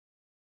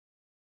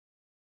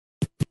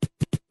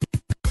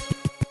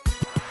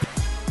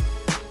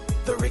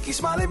Rickey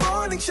Smiley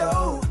Morning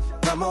Show,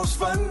 the most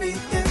funny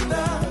in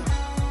the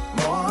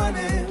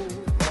morning.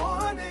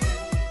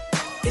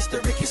 It's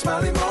the Rickey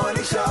Smiley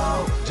Morning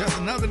Show. Just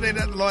another day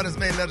that the Lord has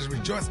made. Let us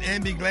rejoice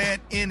and be glad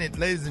in it.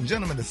 Ladies and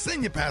gentlemen, the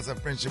senior pastor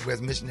of Friendship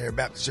West Missionary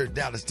Baptist Church,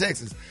 Dallas,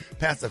 Texas,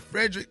 Pastor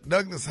Frederick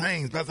Douglass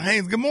Haynes. Pastor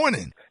Haynes, good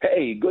morning.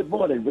 Hey, good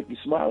morning, Rickey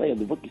Smiley and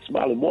the Rickey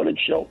Smiley Morning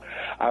Show.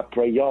 I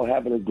pray y'all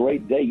having a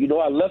great day. You know,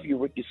 I love you,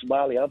 Rickey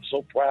Smiley. I'm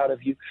so proud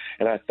of you,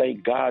 and I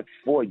thank God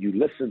for you.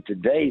 Listen,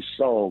 today's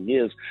song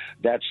is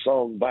that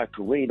song by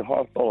Corrine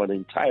Hawthorne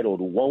entitled,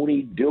 Won't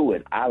He Do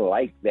It? I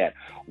like that.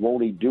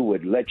 Won't He Do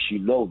It? Lets you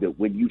know that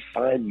when you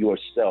find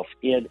yourself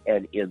in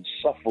an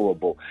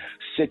insufferable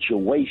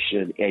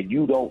situation and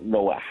you don't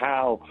know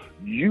how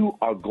you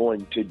are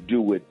going to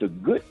do it, the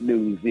good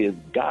news is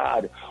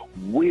God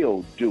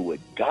will do it.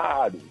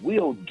 God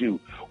will do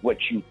what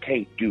you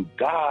can't do.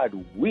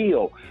 God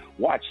will,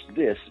 watch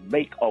this,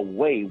 make a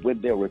way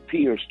when there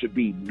appears to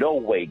be no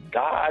way.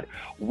 God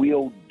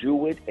will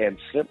do it, and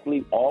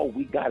simply all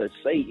we got to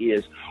say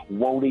is,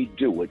 won't He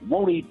do it?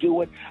 Won't He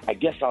do it? I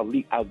guess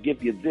I'll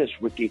give you this,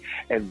 Ricky,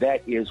 and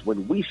that is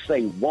when we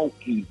say, won't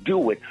He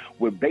do it,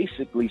 we're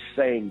basically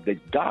saying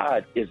that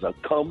God is a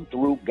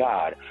come-through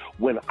God.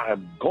 When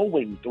I'm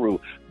going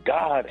through,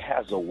 God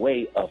has a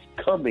way of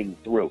coming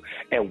through.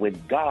 And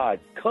when God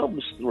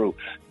comes through,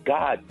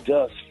 God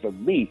does for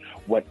me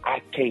what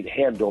I can't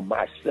handle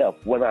myself.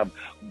 When I'm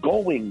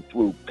going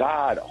through,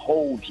 God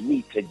holds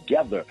me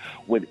together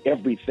when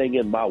everything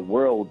in my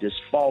world is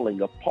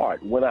falling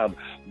apart. When I'm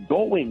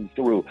going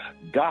through,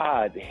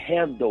 God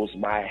handles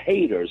my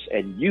haters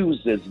and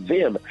uses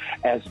them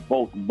as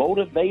both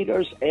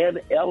motivators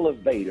and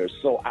elevators.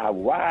 So I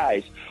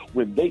rise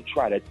when they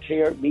try to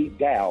tear me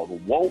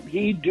down. Won't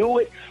He do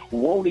it?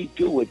 Won't He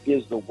do it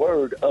is the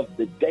word of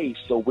the day.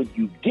 So when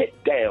you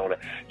get down,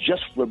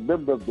 just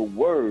remember the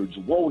words,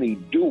 won't He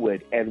do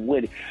it? And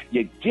when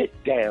you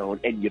get down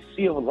and you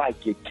feel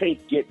like you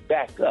can't get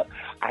back up,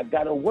 I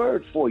got a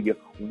word for you.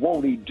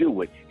 Won't He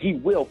do it? He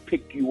will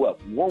pick you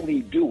up. Won't He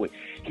do it?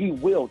 He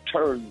will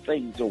turn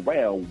things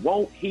around.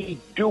 Won't He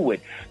do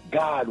it?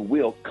 God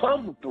will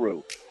come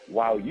through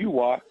while you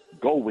are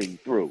going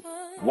through.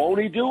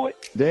 Won't He do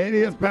it? There it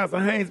is, Pastor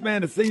Haynes,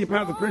 man, the senior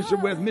pastor of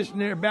Friendship West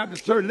Missionary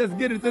Baptist Church. Let's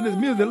get into this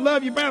music.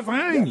 Love you, Pastor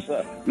Haynes. Yes,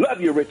 sir.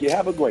 Love you, Ricky.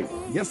 Have a great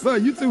one. Yes, sir.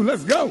 You too.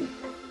 Let's go.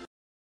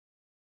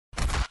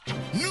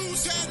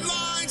 News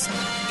headlines,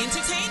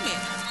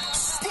 Entertainment.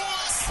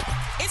 sports.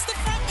 It's the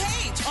front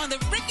page on the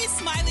Rickey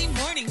Smiley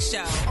Morning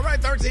Show. All right,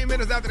 13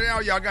 minutes after the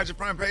hour, y'all got your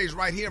front page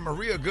right here.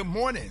 Maria, good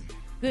morning.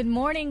 Good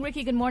morning,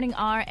 Ricky. Good morning,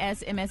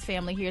 RSMS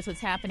family. Here's what's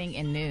happening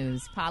in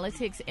news.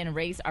 Politics and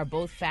race are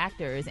both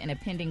factors in a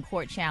pending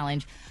court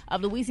challenge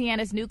of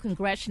Louisiana's new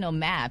congressional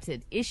maps.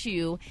 At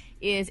issue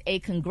is a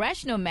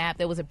congressional map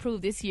that was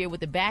approved this year with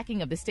the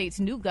backing of the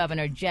state's new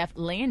governor, Jeff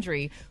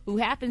Landry, who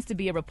happens to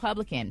be a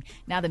Republican.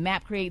 Now, the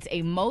map creates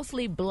a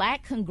mostly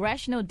black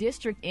congressional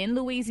district in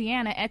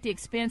Louisiana at the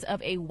expense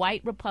of a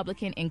white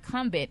Republican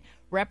incumbent,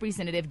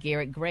 Representative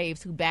Garrett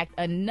Graves, who backed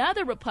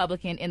another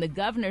Republican in the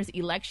governor's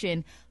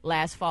election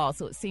last fall.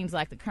 So it seems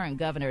like the current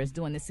governor is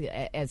doing this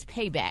as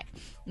payback.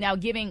 Now,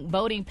 given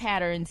voting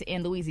patterns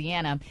in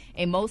Louisiana,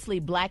 a mostly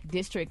black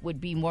district would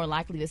be more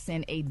likely to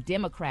send a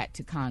Democrat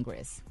to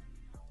Congress.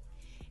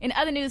 In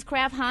other news,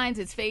 Kraft Heinz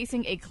is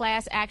facing a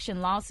class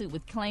action lawsuit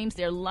with claims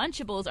their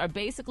Lunchables are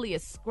basically a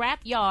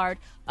scrapyard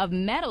of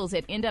metals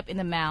that end up in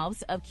the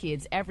mouths of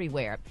kids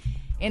everywhere.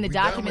 In the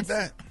documents,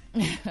 done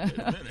with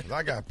that?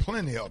 I got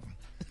plenty of them.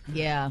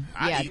 Yeah.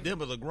 I eat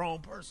them as a grown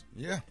person.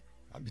 Yeah,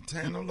 I be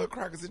tearing them little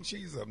crackers and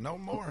cheese up. No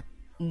more.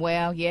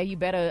 Well, yeah, you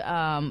better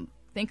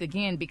think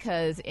again,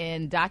 because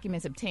in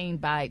documents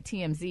obtained by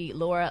TMZ,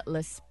 Laura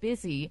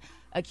Lespizzi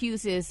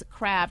accuses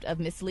Kraft of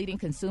misleading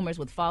consumers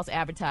with false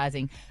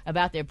advertising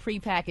about their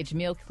prepackaged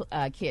meal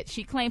kits.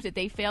 She claims that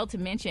they failed to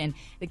mention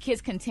the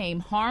kits contain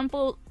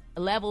harmful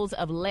levels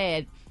of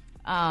lead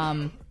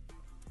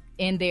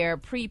in their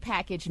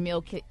prepackaged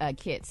meal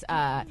kits,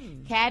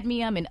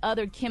 cadmium and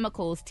other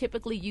chemicals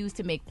typically used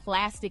to make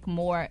plastic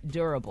more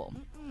durable.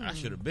 I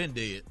should have been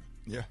dead.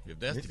 Yeah, If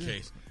that's the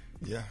case.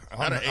 Yeah,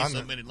 I'd have ate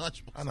so many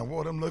Lunchables. I done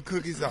wore them little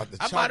cookies out.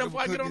 I buy them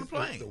before I get on the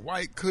plane. The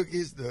white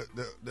cookies, the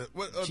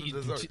what other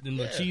dessert? The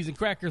little cheese and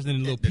crackers and the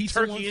little The pizza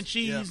turkey ones. and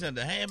cheese and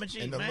the ham and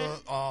cheese, And the man.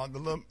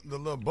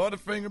 little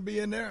Butterfinger be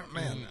in there,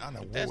 man. I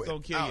know That's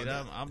going to kill you.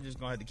 I'm just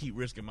going to have to keep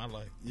risking my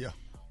life. Yeah,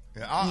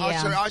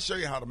 I'll show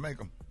you how to make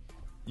them.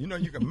 You know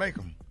you can make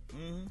them.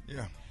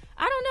 Yeah.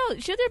 I don't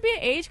know. Should there be an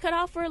age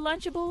cutoff for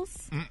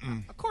Lunchables?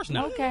 Of course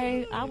not.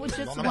 Okay, I was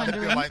just Nobody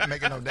wondering. feel like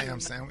making no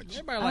damn sandwich.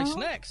 Everybody likes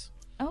snacks.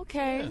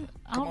 Okay.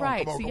 Come All on,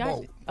 right. come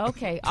on.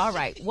 Okay. All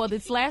right. Well,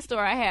 this last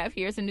story I have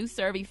here is a new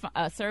survey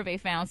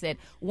found that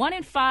 1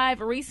 in 5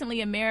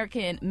 recently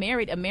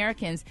married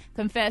Americans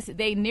confess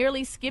they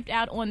nearly skipped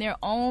out on their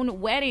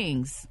own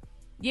weddings.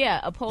 Yeah,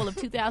 a poll of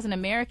 2,000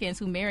 Americans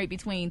who married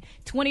between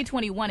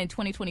 2021 and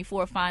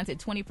 2024 finds that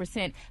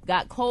 20%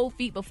 got cold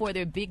feet before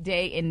their big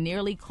day and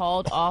nearly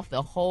called off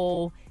the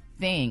whole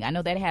thing. I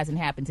know that hasn't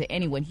happened to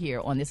anyone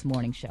here on this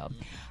morning show.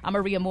 I'm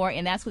Maria Moore,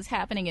 and that's what's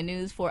happening in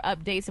news. For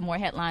updates and more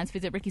headlines,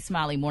 visit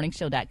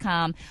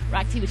RickeySmileyMorningShow.com.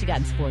 Rock T, what you got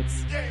in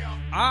sports?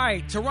 All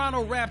right,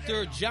 Toronto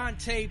Raptor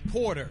Jonte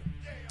Porter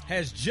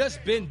has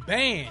just been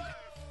banned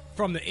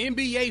from the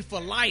NBA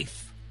for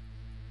life.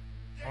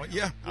 Oh,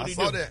 yeah, I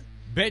saw that.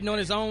 Betting on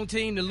his own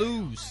team to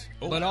lose,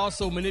 but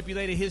also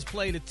manipulated his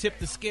play to tip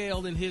the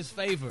scale in his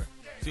favor.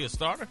 Is he a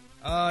starter?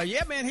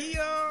 Yeah, man, he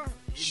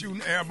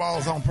Shooting air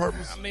balls on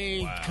purpose. I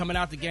mean, coming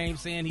out the game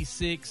saying he's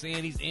sick,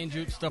 saying he's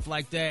injured, stuff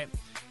like that.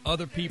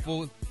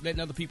 Letting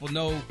other people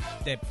know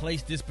that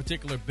place this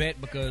particular bet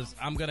because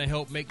I'm going to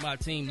help make my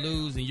team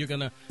lose, and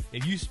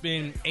if you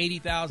spend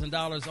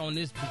 $80,000 on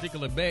this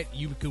particular bet,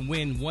 you can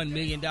win $1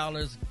 million.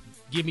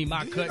 Give me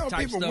my cut type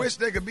people stuff. wish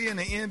they could be in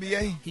the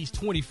NBA. He's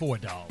 24,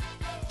 dog.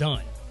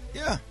 Done.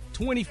 Yeah.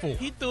 24.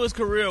 He threw his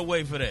career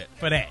away for that.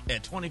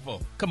 At 24.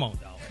 Come on,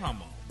 dog.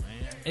 Come on,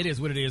 man. It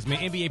is what it is, man.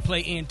 NBA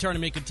play-in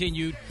tournament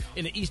continued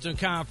in the Eastern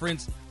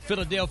Conference.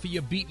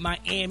 Philadelphia beat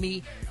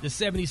Miami. The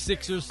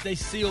 76ers, they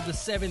sealed the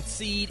 7th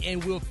seed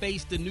and will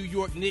face the New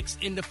York Knicks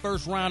in the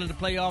first round of the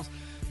playoffs.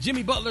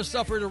 Jimmy Butler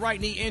suffered a right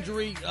knee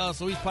injury,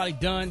 so he's probably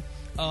done.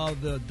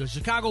 The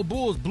Chicago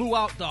Bulls blew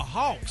out the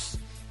Hawks.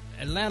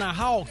 Atlanta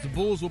Hawks. The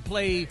Bulls will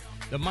play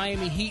the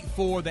Miami Heat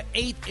for the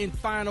 8th and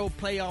final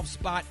playoff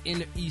spot in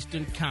the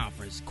Eastern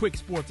Conference. Quick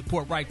sports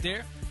report right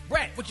there.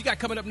 Brad, what you got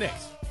coming up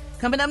next?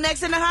 Coming up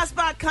next in the hot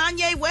spot,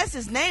 Kanye West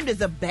is named as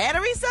a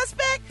battery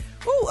suspect.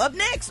 Ooh, up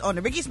next on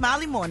the Rickey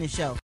Smiley Morning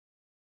Show.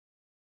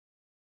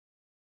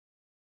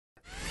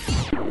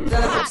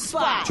 The hot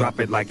spot. Drop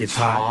it like it's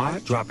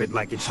hot. Drop it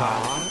like it's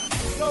hot.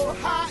 So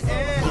hot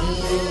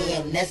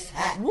and that's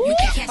hot. You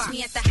can catch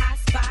me at the hot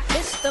spot.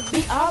 It's the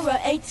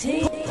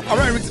BR18. All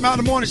right, Rickey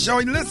Smiley Morning Show.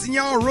 Listen,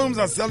 y'all, rooms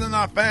are selling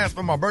out fast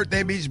for my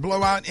birthday beach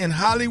blowout in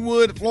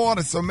Hollywood,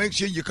 Florida. So make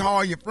sure you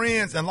call your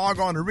friends and log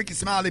on to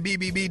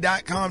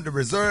RickeySmileyBBB.com to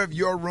reserve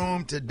your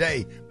room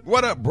today.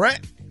 What up,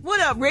 Brett? What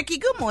up, Ricky?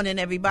 Good morning,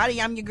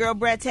 everybody. I'm your girl,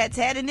 Brad Tat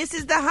Tat, and this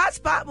is the hot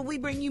spot where we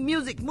bring you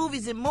music,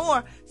 movies, and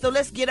more. So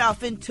let's get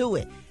off into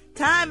it.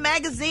 Time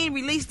magazine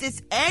released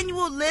its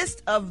annual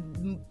list of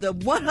the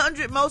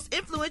 100 most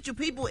influential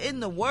people in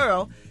the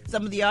world.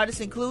 Some of the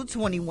artists include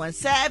 21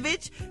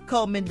 Savage,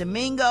 Coleman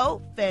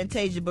Domingo,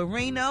 Fantasia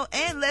Barrino,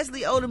 and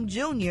Leslie Odom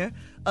Jr.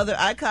 Other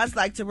icons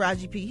like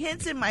Taraji P.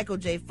 Henson, Michael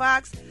J.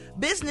 Fox,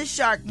 business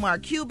shark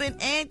Mark Cuban,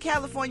 and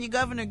California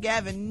Governor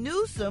Gavin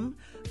Newsom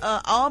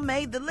all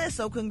made the list.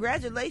 So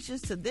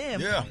congratulations to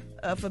them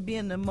for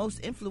being the most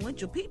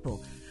influential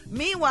people.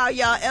 Meanwhile,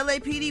 y'all,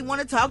 LAPD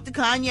want to talk to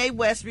Kanye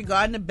West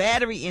regarding the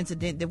battery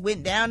incident that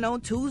went down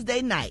on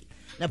Tuesday night.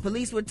 Now,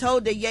 police were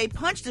told that Ye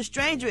punched a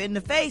stranger in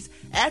the face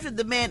after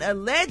the man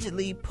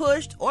allegedly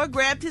pushed or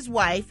grabbed his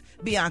wife,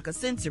 Bianca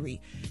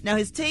Sensory. Now,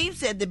 his team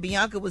said that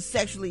Bianca was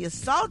sexually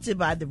assaulted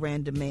by the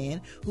random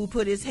man who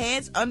put his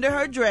hands under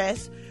her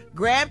dress,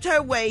 grabbed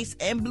her waist,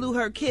 and blew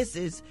her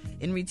kisses.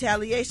 In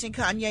retaliation,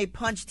 Kanye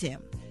punched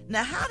him.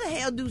 Now, how the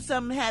hell do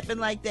something happen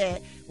like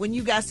that when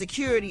you got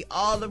security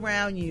all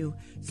around you?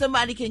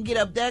 Somebody can get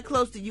up that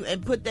close to you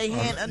and put their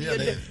hand under your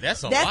dress.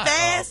 That's a that lot.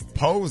 fast?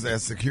 Pose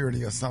as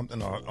security or something,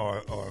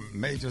 or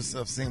made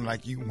yourself seem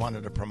like you one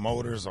of the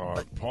promoters, or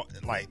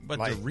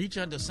to reach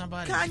under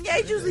somebody.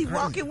 Kanye's usually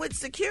walking with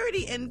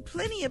security and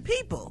plenty of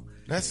people.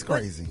 That's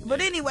crazy.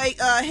 But anyway,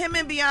 him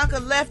and Bianca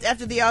left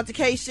after the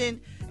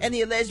altercation, and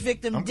the alleged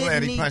victim I'm didn't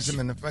glad he need... punched him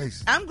in the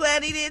face. I'm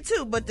glad he did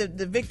too, but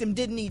the victim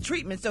didn't need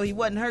treatment, so he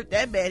wasn't hurt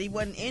that bad. He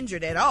wasn't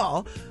injured at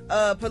all.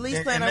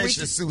 Police plan on they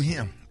reaching... should sue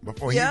him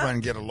before he run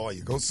and get a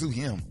lawyer. Go sue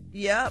him.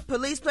 Yeah,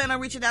 police plan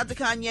on reaching out to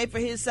Kanye for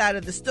his side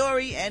of the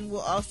story and will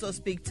also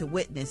speak to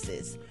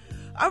witnesses.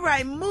 All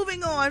right,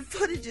 moving on.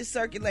 Footage is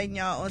circulating,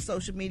 y'all, on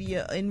social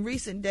media in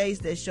recent days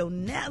that show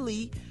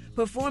Nelly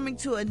performing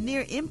to a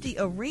near-empty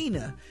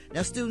arena.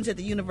 Now, students at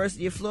the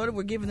University of Florida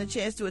were given the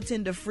chance to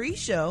attend a free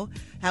show.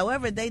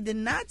 However, they did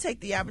not take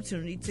the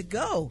opportunity to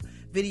go.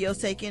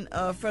 Videos taken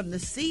from the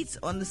seats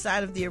on the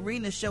side of the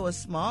arena show a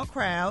small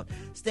crowd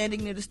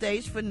standing near the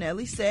stage for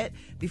Nelly's set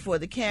before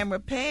the camera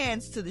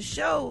pans to the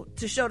show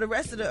to show the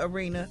rest of the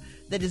arena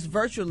that is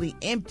virtually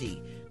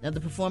empty. Now,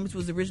 the performance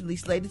was originally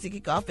slated to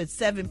kick off at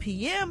 7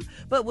 p.m.,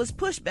 but was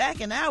pushed back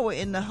an hour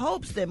in the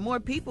hopes that more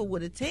people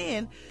would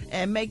attend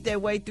and make their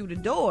way through the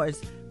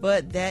doors.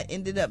 But that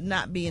ended up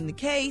not being the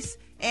case,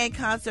 and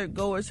concert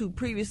goers who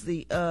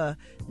previously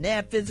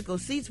nabbed physical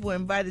seats were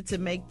invited to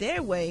make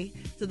their way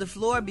to the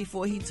floor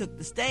before he took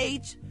the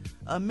stage.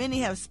 Many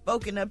have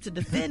spoken up to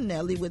defend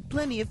Nelly, with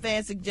plenty of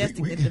fans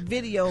suggesting that the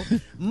video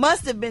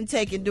must have been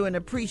taken during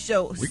a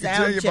pre-show sound check. We can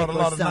tell you about a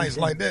lot of nights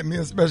like that, me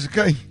and Special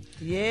K.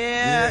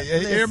 Yeah.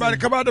 Everybody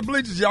come out the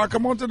bleachers, y'all.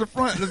 Come on to the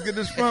front. Let's get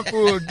this front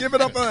full. Give it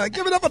up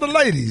for the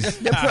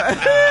ladies.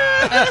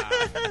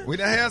 We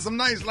done had some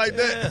nights like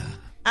that.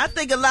 I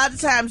think a lot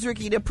of times,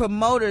 Ricky, the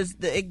promoters,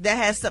 that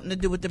has something to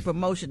do with the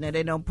promotion, that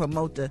they don't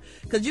promote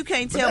because you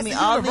can't tell me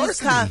all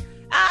these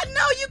I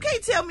know you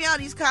can't tell me all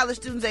these college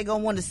students ain't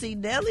gonna want to see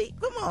Nelly.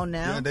 Come on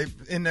now. Yeah, they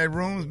in their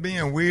rooms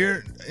being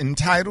weird,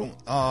 entitled,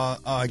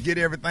 get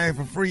everything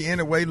for free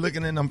anyway,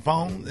 looking in them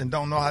phones and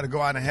don't know how to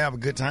go out and have a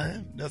good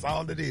time. That's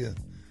all it is.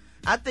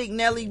 I think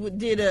Nelly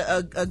did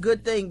a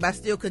good thing by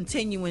still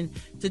continuing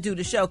to do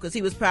the show because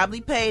he was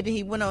probably paid and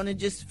he went on and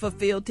just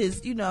fulfilled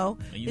his,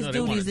 his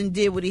duties and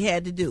did what he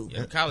had to do.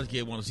 Yeah, college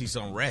kid want to see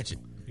something ratchet.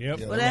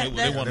 Yep. Well,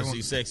 they want to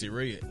see Sexy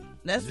Red.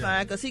 That's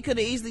fine because he could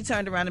have easily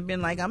turned around and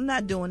been like, I'm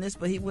not doing this,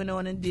 but he went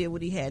on and did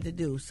what he had to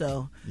do.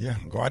 So yeah,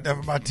 go out there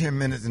for about 10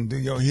 minutes and do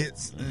your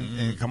hits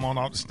and come on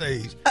off the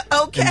stage.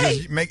 Okay. And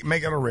just make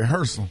it a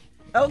rehearsal.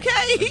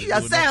 Okay,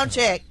 a sound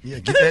check. Yeah,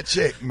 get that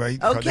check, man.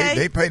 Okay.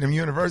 They pay them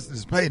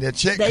universities pay that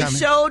check. They coming.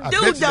 sure do, I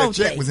bet you don't that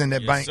check they? was in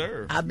that bank.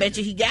 Sir. I bet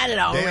you he got it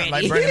already. Damn,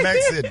 like Bernie Mac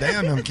said,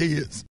 damn them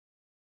kids.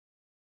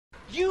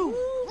 You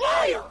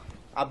liar!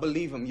 I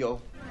believe him,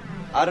 yo.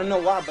 I don't know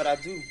why, but I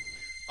do.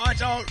 All right,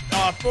 y'all.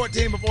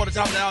 14 before the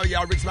top of the hour,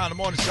 y'all. Rick Smiley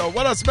Morning Show.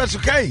 What up, Special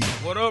K?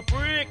 What up,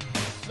 Rick?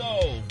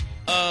 So,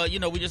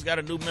 we just got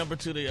a new member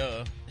to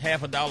the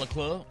 $50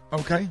 club.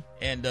 Okay.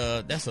 And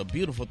that's a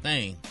beautiful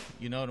thing.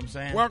 You know what I'm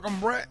saying? Welcome,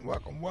 Brett.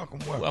 Welcome. Welcome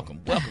to the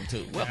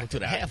 $50. The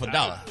 $50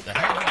 club.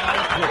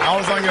 I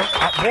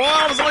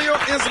was on your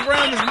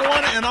Instagram this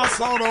morning, and I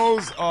saw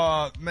those.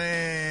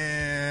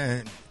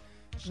 Man,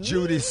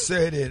 Judy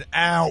said it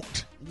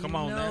out. Come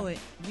on, know man. It.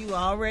 You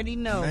already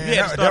know. Man, You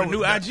had to start a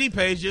new IG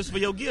page just for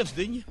your gifts,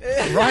 didn't you?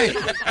 Right.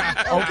 Okay.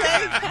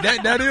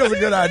 That is a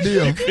good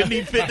idea. You couldn't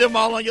even fit them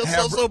all on your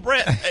So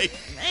Brat page.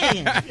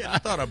 Man, I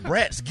thought a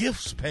Brat's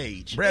gifts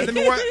page. Brad,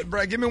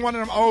 give me one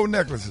of them old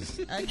necklaces.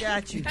 I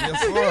got you.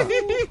 Yes, sir.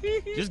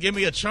 Just give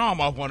me a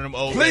charm off one of them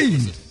old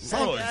Please. necklaces.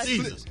 Lord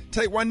Jesus.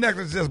 Take one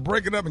necklace, just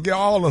break it up and get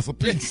all us a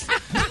piece.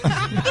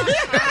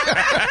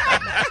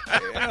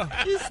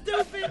 You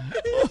stupid.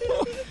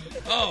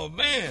 Oh,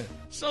 man.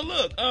 So,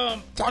 look.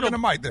 Talking to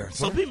Mike there.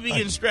 So, people be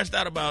getting stressed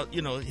out about,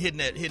 hitting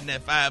that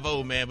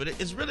 5-0, man. But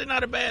it's really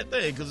not a bad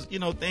thing because,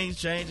 things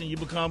change and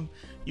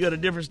you're at a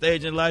different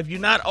stage in life. You're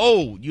not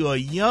old. You're a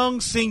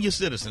young senior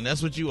citizen.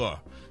 That's what you are.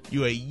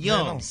 You're a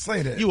young. Man, don't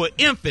say that. You're an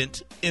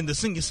infant in the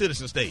senior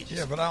citizen stage.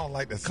 Yeah, but I don't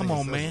like that. Come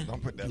on, man.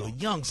 Don't put that You're on. a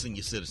young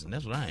senior citizen.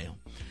 That's what I am.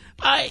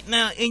 All right,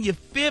 now in your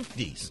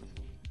 50s,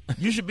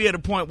 you should be at a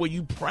point where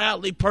you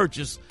proudly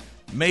purchase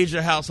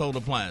major household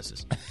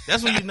appliances.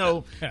 That's when you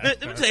know.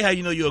 Let me tell you how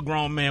you know you're a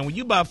grown man. When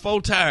you buy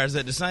 4 tires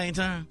at the same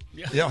time.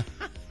 Yeah.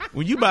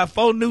 When you buy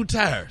 4 new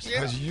tires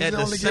at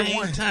the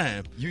same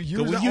time. When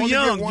you're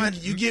young,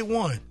 you get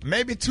one.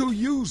 Maybe 2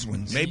 used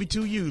ones.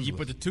 You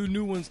put the 2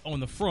 new ones on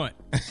the front.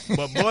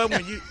 But boy,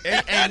 when you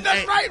and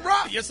that's right,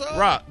 Rock. Yes, sir.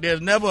 Rock,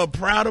 there's never a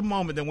prouder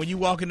moment than when you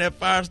walk in that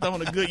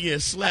Firestone or Goodyear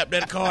and slap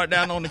that card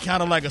down on the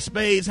counter like a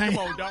spades hand.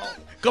 Come on, dog.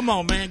 Come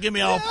on, man. Give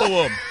me all 4 of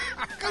them.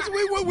 Because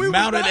we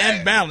mounted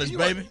and balanced,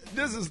 baby.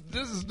 This is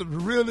the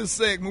realest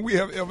segment we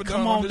have ever done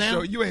Come on on this now.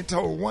 show. You ain't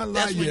told one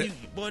lie That's yet. when you,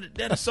 boy,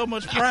 that is so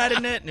much pride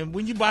in that. And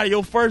when you buy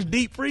your first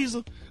deep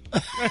freezer,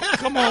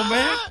 come on,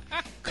 man.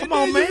 Come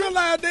on, man. You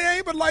realize they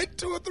ain't but like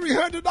 $200 or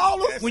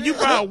 $300. When you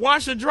buy a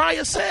washer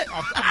dryer set,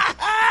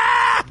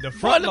 The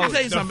front let me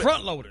tell you something.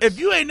 front loader. If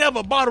you ain't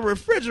never bought a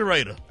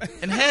refrigerator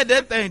and had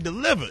that thing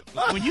delivered,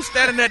 when you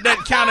standing at that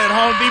counter at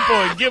Home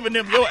Depot and giving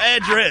them your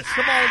address,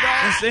 come on,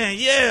 dog, and saying,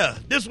 "Yeah,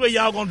 this way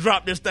y'all gonna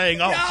drop this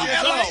thing off."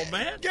 Come on,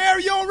 man.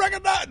 Gary, you don't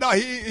recognize? No,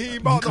 he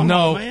bought the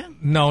No, man.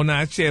 no,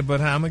 not yet,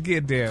 but I'm going to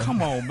get there.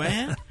 Come on,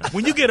 man.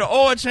 When you get an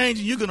oil change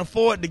and you can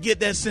afford to get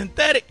that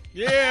synthetic,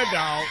 Yeah,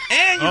 dog.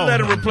 and you let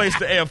them replace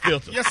the air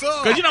filter. Yes,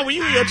 sir. Because when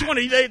you in your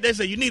 20s, they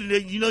say you need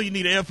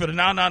an air filter.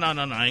 No,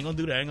 I ain't gonna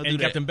do that. And you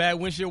got them bad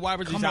windshield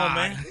wipers. Come on,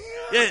 man.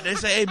 Yeah, they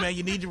say, hey, man,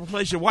 you need to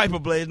replace your wiper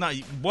blades. Now,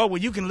 boy,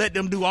 when you can let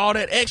them do all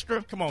that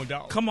extra. Come on,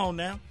 dog. Come on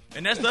now.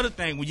 And that's the other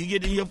thing. When you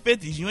get in your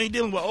 50s, you ain't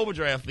dealing with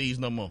overdraft fees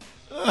no more.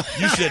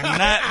 You should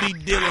not be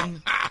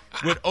dealing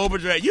with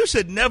overdraft. You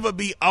should never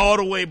be all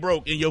the way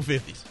broke in your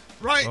 50s.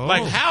 Right.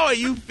 Like, how are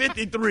you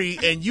 53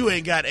 and you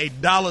ain't got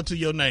 $1 to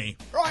your name?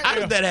 Right. How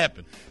does that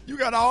happen? You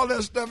got all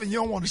that stuff and you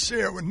don't want to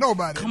share it with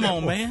nobody. Come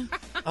on, man.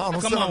 I'm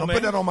Come on, man.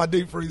 Put that on my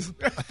deep freezer.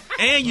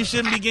 And you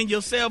shouldn't be getting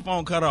your cell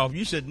phone cut off.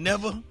 You should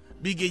never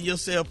be getting your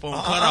cell phone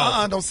cut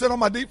off. Don't sit on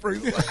my deep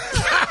freezer.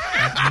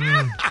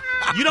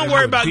 You don't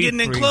worry about deep getting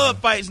in freezer.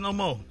 club fights no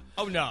more.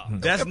 Oh, no.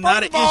 That's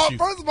not an issue.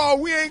 First of all,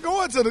 we ain't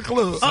going to the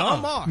club.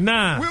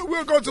 Nah.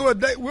 We'll go to a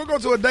day. We'll go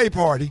to a day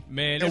party,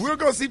 Man, and we'll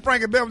go see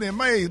Frankie Beverly and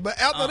Maze. But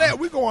after that,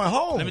 we're going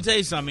home. Let me tell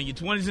you something. In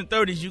your 20s and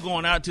 30s, you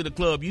going out to the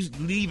club. You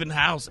leaving the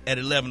house at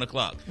 11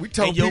 o'clock. We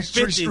tore In your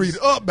Peachtree Street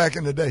up back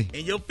in the day.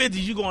 In your 50s,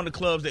 you going to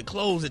clubs that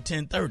close at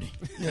 10:30.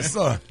 Yes,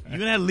 sir. You're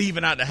not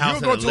leaving out the house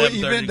You'll go at to an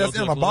 11:30 event that's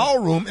in a club.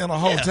 ballroom, in a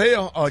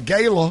hotel, a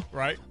gala,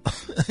 Right.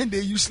 and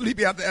then you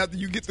sleep after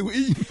you get through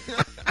eating.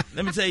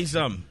 Let me tell you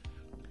something.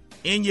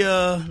 In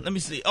your, let me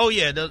see. Oh,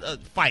 yeah, the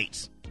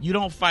fights. You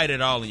don't fight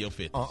at all in your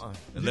 50s.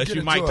 Unless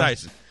you're Mike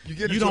Tyson.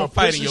 You don't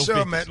fight in your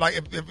 50s. Man. Like,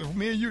 if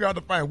me and you got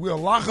to fight, we'll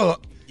lock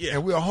up,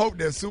 and we'll hope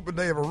that Super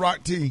Dave or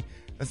Rock T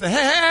and say,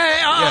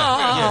 hey,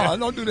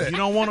 don't do that. You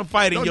don't want to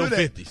fight in your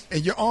 50s.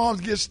 And your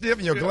arms get stiff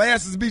and your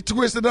glasses be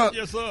twisted up.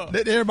 Yes, sir.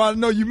 Let everybody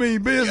know you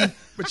mean business,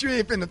 but you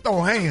ain't finna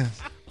throw hands.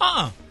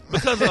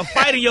 Because a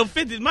fight in your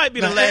 50s might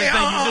be the last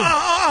thing you do.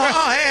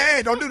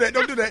 Hey, don't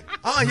do that.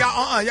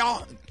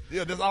 Y'all.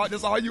 Yeah,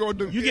 that's all you gonna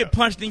do. You get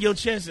punched in your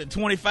chest at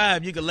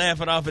 25, you can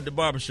laugh it off at the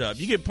barbershop.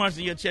 You get punched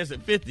in your chest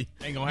at 50,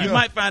 ain't gonna happen. You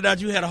might find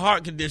out you had a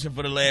heart condition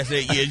for the last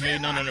 8 years you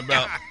ain't know nothing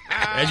about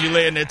as you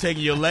laying there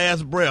taking your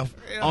last breath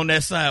on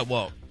that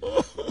sidewalk.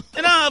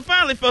 And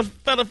finally, fellas,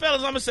 I'm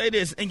gonna say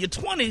this. In your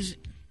 20s,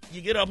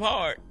 you get up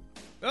hard.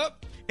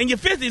 Up. In your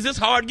 50s, it's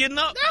hard getting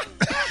up.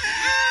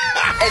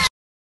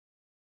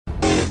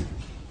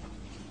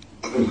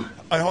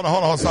 Hey, hold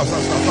on, stop.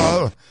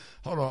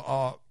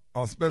 Hold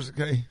on, Special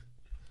K.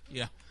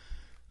 Yeah.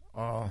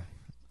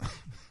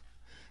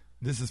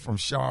 This is from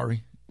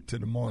Shari to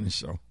the morning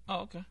show. Oh,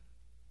 okay.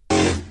 The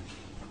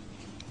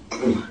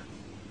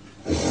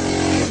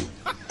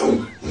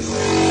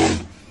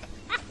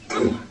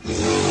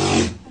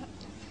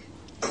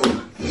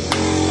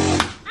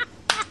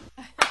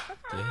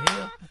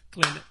hell?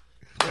 Clean it.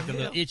 Like a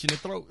little itch in the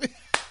throat.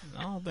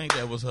 I don't think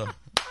that was her.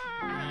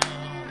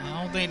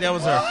 Don't think that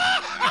was her.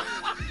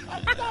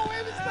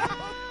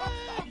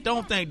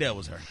 Don't think that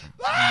was her.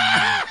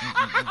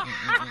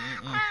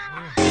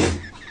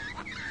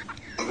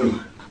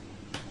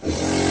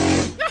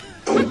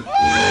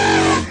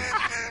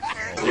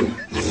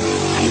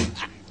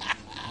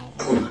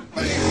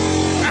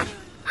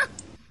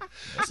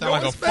 That sound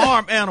like a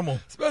farm animal.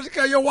 Especially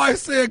because your wife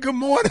said good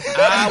morning.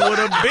 I would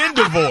have been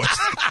divorced.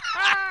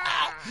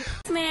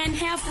 Man,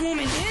 half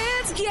woman.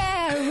 It's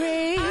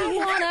Gary. I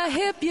wanna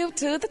hip you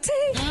to the T.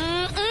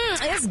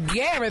 It's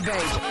Gary, baby.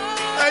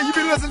 Hey, you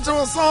be listening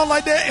to a song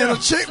like that, and a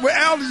chick with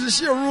allergies,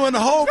 she'll ruin the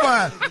whole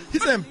vibe. He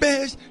said,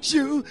 "Best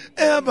shoe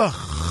ever."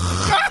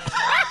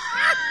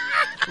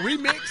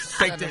 Remix.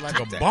 Take that like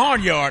a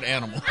barnyard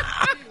animal.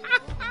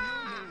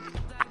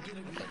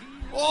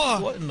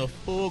 What in the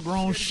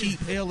full-grown sheep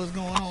hell is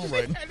going on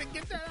right now?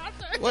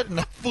 What in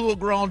the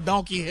full-grown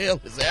donkey hell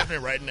is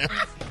happening right now?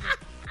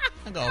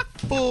 Like a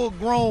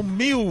full-grown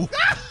mule.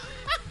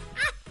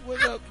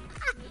 What's up?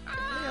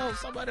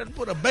 Somebody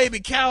put a baby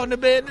cow in the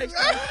bed next to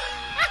me.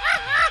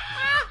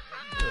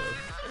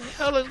 What the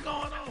hell is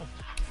going on?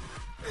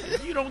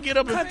 If you don't get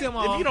up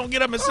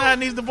and sign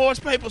these divorce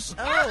papers.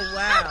 Oh,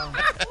 wow.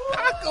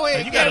 Go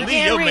ahead. You got to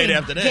leave your mate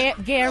after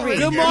that. Gary.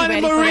 Good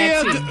morning,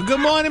 Maria. Good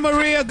morning,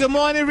 Maria. Good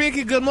morning,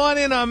 Ricky. Good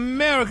morning,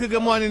 America.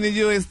 Good morning to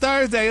you. It's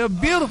Thursday, a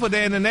beautiful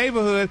day in the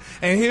neighborhood,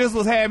 and here's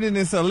what's happening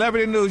in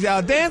celebrity news.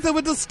 Y'all, Dancing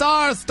with the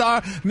Stars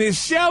star Miss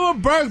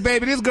Sheryl Burke,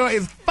 baby. This girl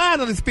is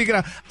finally speaking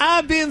out.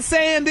 I've been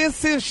saying this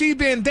since she's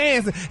been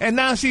dancing, and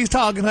now she's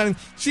talking, honey.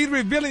 She's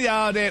revealing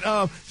y'all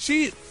that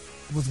she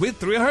was with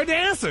 3 of her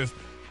dancers.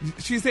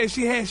 She said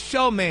she has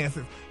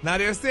showmances. Now,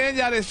 they're saying,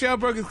 y'all, that Sheryl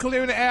Burke is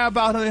clearing the air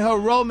about her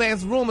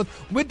romance rumors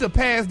with the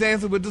past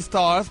Dancing with the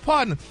Stars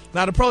partner.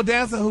 Now, the pro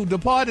dancer who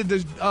departed the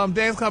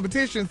dance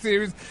competition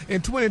series in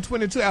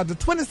 2022 after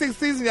 26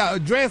 seasons, y'all,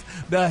 addressed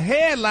the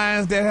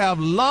headlines that have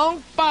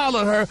long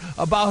followed her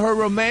about her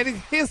romantic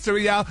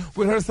history, y'all,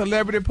 with her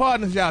celebrity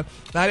partners, y'all.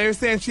 Now, they're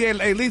saying she had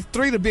at least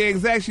 3 to be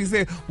exact. She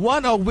said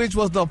one of which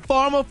was the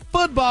former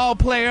football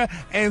player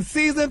and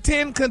season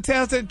 10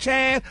 contestant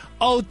Chad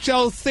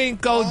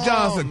Ochocinco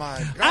Johnson. My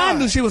God. I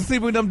knew she was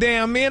sleeping with them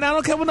damn men. I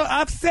don't care what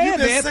I've said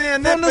that.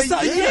 Saying that for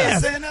years.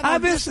 Yes, Saying that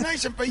I've been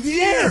nation for years.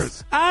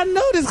 Yes, I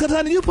know this because,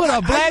 honey, you put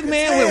a black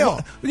man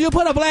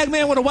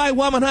with a white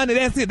woman, honey.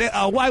 That's it.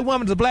 A white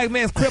woman's a black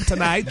man's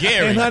kryptonite.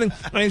 Gary. And, honey,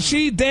 and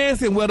she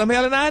dancing with him,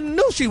 hell, and I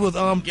knew she was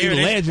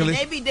allegedly. And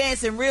they be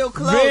dancing real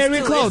close.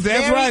 Very too. close. It's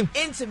That's very right.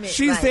 Intimate.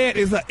 She like. said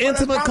it's an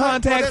intimate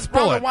contact that's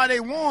probably sport. why they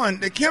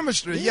won the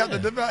chemistry. You have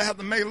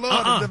to make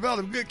love to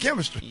develop good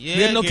chemistry.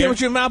 There's no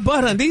chemistry in my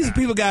butt, honey. These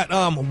people got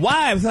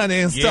wives, honey,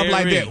 and stuff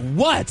like that.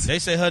 What? They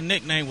say her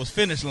nickname was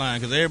Finish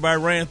Line because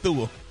everybody ran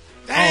through her.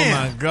 Damn.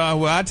 Oh, my God.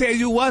 Well, I tell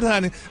you what,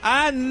 honey.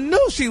 I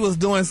knew she was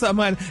doing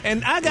something, honey.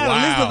 And I got a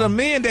list of the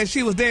men that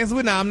she was dancing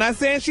with. Now, I'm not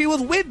saying she was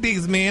with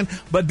these men,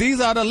 but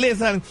these are the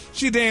lists, honey.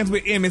 She danced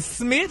with Emmitt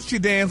Smith. She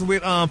danced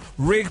with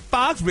Rick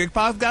Fox. Rick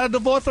Fox got a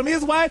divorce from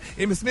his wife.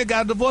 Emmitt Smith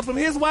got a divorce from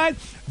his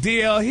wife.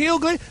 D.L.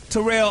 Hughley,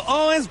 Terrell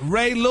Owens,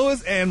 Ray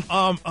Lewis, and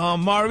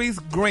Maurice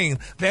Green.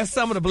 That's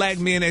some of the black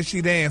men that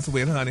she danced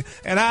with, honey.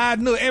 And I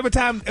knew every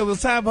time it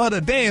was time for her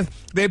to dance,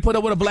 they put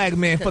her with a black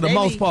man for the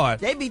most part.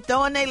 They be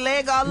throwing their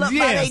leg all up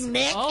by their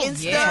neck and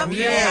stuff.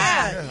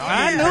 Yeah.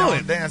 I knew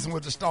it. Dancing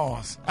with the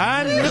Stars.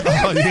 I knew.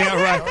 Oh,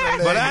 yeah,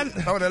 right.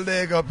 Throw that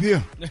leg up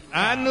here.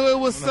 I knew it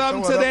was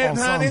something to that,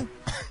 honey.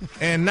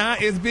 And now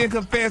it's being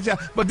confessed, y'all.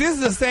 But this is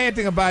the sad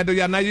thing about it, though,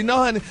 y'all. Now, you know,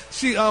 honey,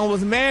 she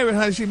was married,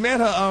 honey. She met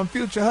her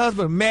future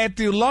husband,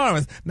 Matthew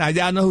Lawrence. Now,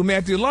 y'all know who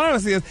Matthew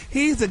Lawrence is.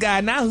 He's the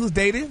guy now who's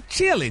dating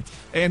Chili.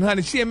 And,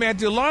 honey, she and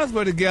Matthew Lawrence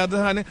were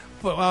together, honey.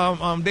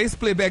 They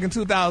split back in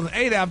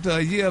 2008 after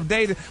a year of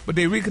dating, but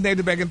they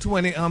reconnected back in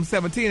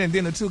 2017, and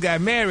then the two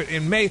got married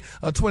in May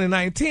of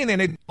 2019,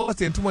 and they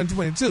divorced in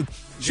 2022.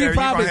 She Jerry,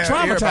 probably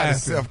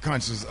traumatized.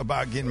 Self-conscious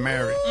about getting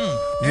married.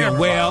 Yeah,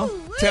 well,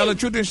 Tell the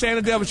truth and shame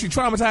the devil. She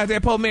traumatized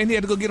that poor man. He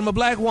had to go get him a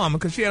black woman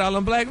because she had all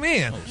them black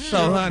men.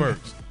 So, honey,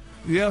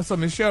 so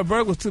Michelle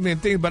Berg was too many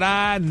things, but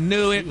I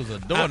knew it. She was a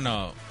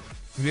doorknob.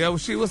 Well,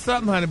 she was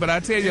something, honey, but I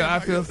tell you, I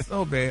feel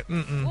so bad.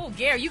 Oh,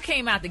 Gary, you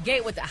came out the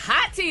gate with the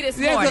hot tea this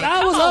morning. Yeah, because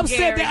I was upset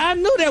Gary. that I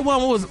knew that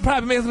woman was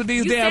probably messing with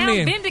these damn men.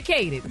 You sound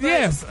vindicated.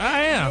 Yes,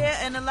 I am.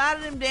 Yeah, and a lot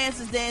of them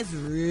dancers dance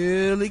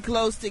really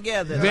close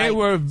together. They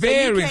were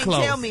very so you can't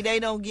close. Tell me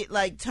they don't get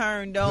like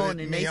turned on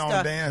and they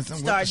start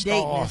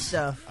dating and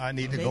stuff. I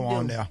need to go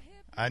on there.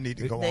 I need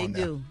to go on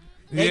there.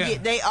 They do.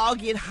 They all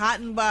get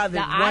hot and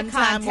bothered one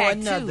time or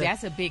another. Too,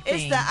 that's a big thing.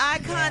 It's the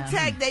eye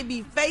contact. They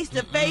be face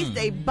to face.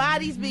 Their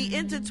bodies be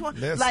intertwined.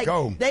 Let's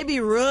go. They be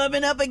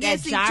rubbing up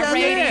against each other.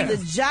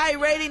 The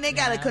gyrating. They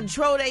got to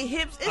control their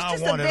hips. It's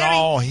just a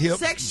very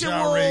sexual.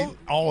 Gyrate,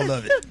 all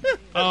of it.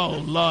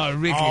 Oh, Lord,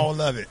 Ricky.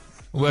 All of it.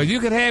 Well, you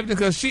could have it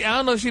because I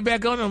don't know if she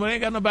back on it, but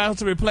ain't got nobody else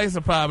to replace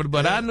her probably.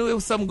 But I knew it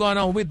was something going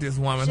on with this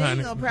woman, honey.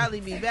 She's going to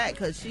probably be back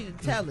because she's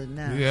telling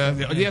now. Yeah.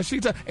 And she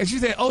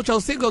said Ocho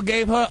Cinco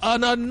gave her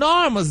an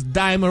enormous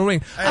diamond ring.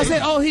 Hey. I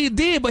said, he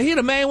did, but he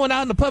the main one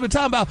out in the public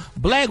talking about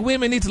black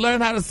women need to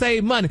learn how to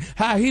save money,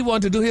 how he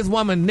wanted to do his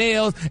woman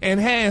nails and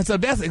hands. So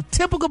that's a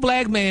typical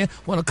black man,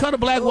 want to cut a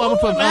black woman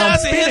from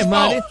spending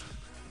money.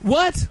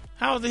 What?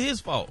 How is it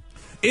his fault?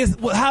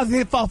 How's it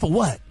his fault for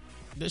what?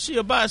 That she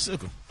a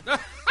bicycle.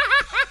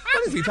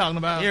 What is he talking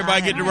about?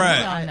 Everybody get to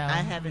ride. I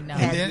haven't known.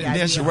 And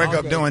then she wake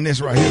up doing this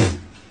right here.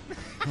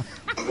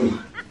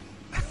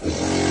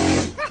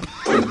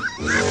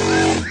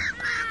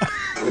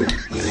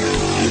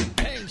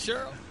 Hey,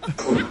 Cheryl.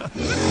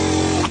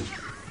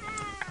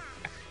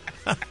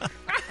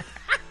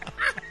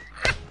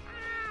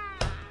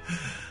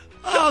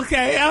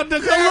 Okay, I'm the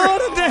color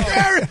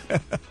today.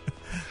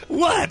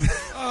 What?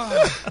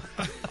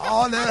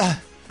 All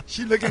that.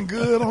 She looking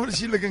good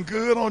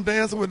on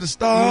Dancing with the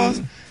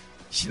Stars.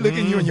 She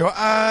looking you in your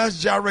eyes,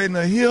 gyrating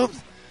her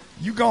hips.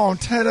 You gonna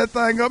tear that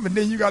thing up, and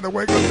then you got to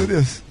wake up to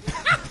this.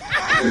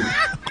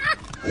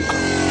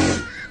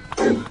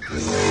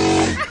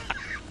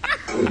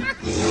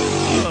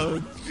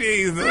 Oh,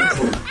 Jesus.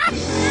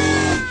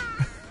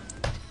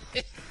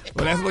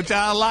 Well, that's what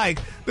y'all like.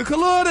 The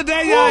color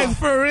today, y'all, is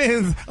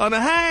Ferenz. On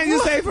the high end, you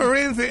say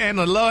Ferenz, and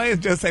the low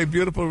end, just say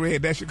beautiful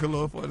red. That's your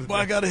color for today. Boy,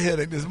 I got a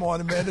headache this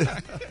morning, man.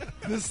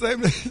 This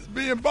segment is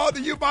being brought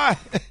to you by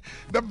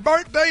the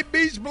Birthday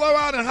Beach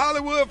Blowout in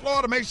Hollywood,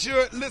 Florida. Make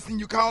sure,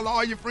 you call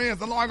all your friends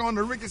and log on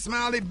to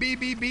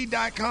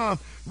RickySmileyBBB.com.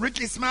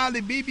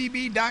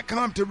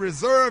 RickySmileyBBB.com to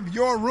reserve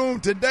your room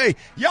today.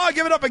 Y'all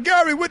give it up for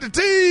Gary with the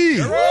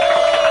T.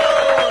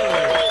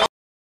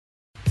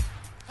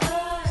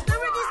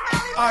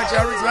 All right,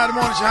 y'all, Rickey Smiley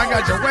Morning Show. I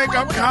got your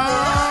wake-up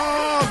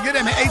call. Get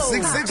him at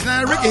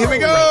 866-9 Ricky. Here we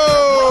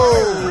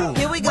go.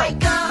 Here we go.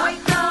 Wake up,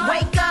 wake up,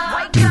 wake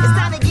up. It's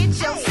time to get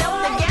yourself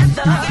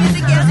together. Get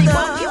together. They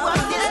woke you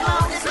up this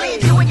long.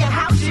 Sleep you in your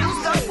house shoes.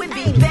 So it would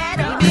be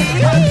better.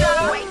 Wake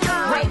up, wake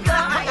up, wake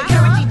up.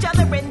 Encourage each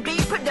other and be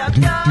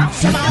productive.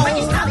 It's the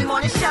Rickey Smiley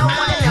Morning Show.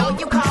 Wanna know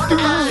you call the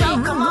show.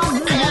 Come on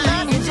and tell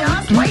them you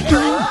just wake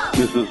up.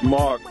 This is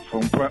Mark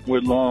from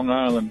Brentwood, Long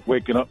Island,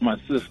 waking up my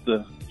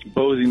sister.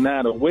 Bozy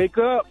Nada, wake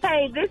up.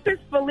 Hey, this is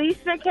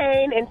Felicia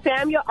Kane and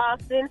Samuel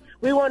Austin.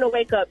 We want to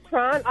wake up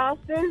Tron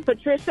Austin,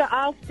 Patricia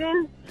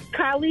Austin,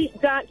 Kylie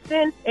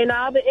Johnson, and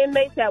all the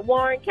inmates at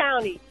Warren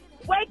County.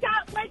 Wake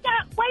up, wake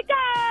up, wake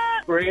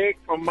up! Greg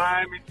from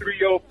Miami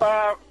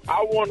 305.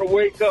 I want to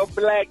wake up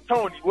Black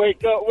Tony.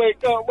 Wake up,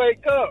 wake up,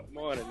 wake up.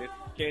 Morning, this is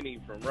Kenny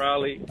from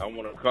Raleigh. I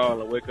want to call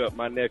and wake up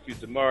my nephew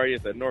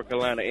Samarius at North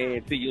Carolina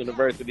A&T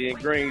University in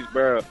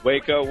Greensboro.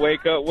 Wake up,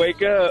 wake up,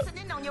 wake up.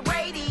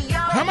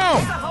 Come on.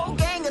 There's a whole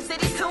gang of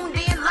cities tuned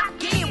in,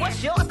 lock in.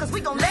 What's yours? Because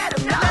we gon' let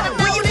them know.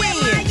 Where you in?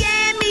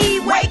 Miami,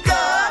 wake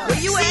up. Where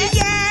you at?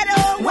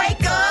 Seattle,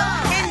 wake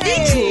up. In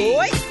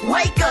Detroit,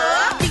 wake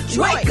up.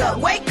 Wake up,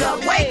 wake up,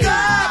 wake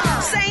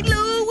up. St.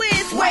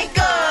 Louis, wake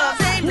up.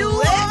 New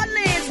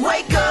Orleans,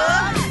 wake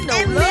up.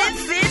 And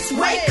Memphis,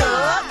 wake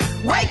up.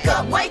 Wake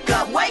up, wake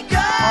up, wake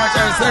up. All right,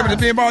 y'all, segment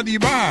is being brought to you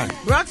by.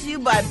 Brought to you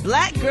by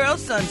Black Girl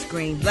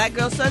Sunscreen. Black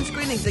Girl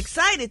Sunscreen is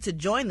excited to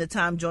join the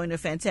Tom Joyner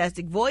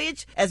Fantastic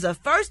Voyage as a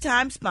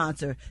first-time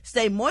sponsor.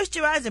 Stay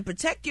moisturized and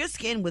protect your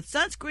skin with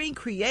sunscreen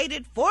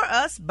created for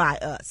us by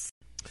us.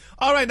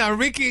 All right, now,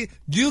 Ricky,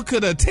 you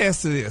could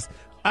attest to this.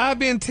 I've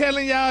been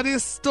telling y'all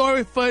this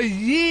story for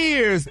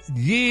years.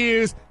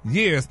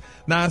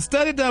 Now, a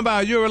study done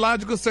by a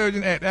urological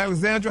surgeon at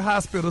Alexandra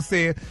Hospital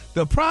said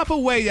the proper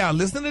way, y'all,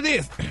 listen to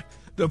this.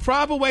 The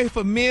proper way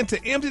for men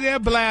to empty their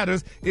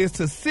bladders is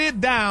to sit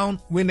down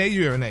when they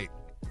urinate.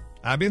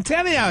 I've been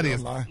telling y'all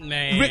this.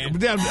 Man. Ricky,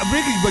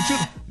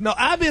 but No,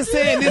 I've been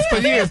saying this for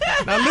years.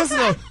 Now,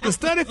 listen, the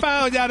study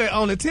found y'all that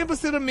only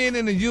 10% of men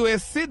in the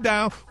U.S. sit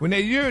down when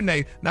they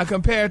urinate. Now,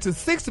 compared to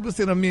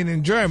 60% of men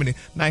in Germany.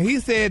 Now, he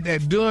said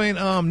that doing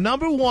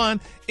number one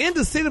in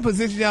the sitting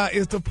position, y'all,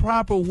 is the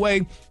proper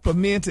way for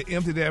men to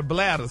empty their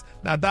bladders.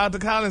 Now, Dr.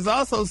 Collins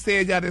also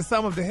said, y'all, that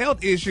some of the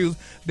health issues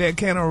that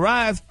can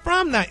arise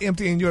from not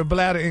emptying your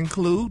bladder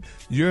include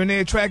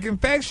urinary tract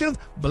infections,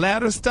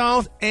 bladder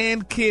stones,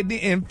 and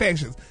kidney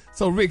infections.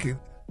 So, Ricky,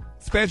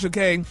 Special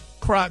K,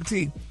 Croc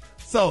T.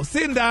 So,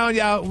 sitting down,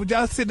 y'all, would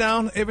y'all sit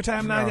down every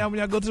time now, y'all, when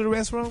y'all go to the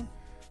restroom?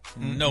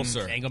 No,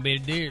 sir. Ain't gonna be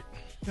able to do it.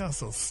 Y'all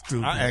so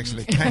stupid. I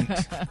actually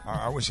can't.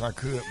 I wish I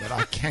could, but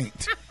I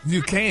can't.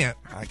 You can't?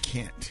 I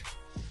can't.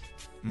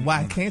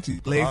 Why can't you?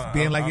 Legs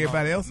being like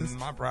everybody else's?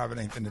 My private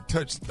ain't finna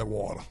touch the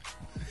water.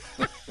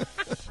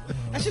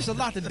 That's just a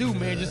lot to do,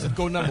 man, just to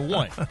go number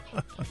one.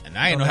 And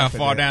I ain't know how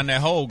far down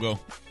that hole go.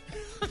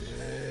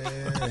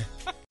 Yeah.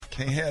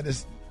 Can't have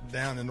this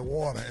down in the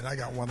water, and I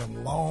got one of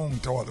them long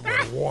toilets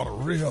where the water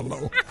real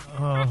low.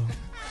 Oh,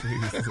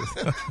 Jesus.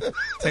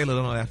 Taylor,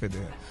 don't laugh at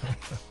that.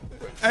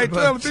 Hey,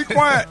 Taylor, be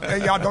quiet.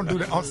 Hey, y'all don't do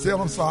that. I'm sorry.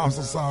 I'm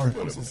so sorry.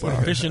 I'm so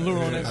sorry. Fishing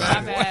lure on that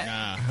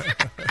guy.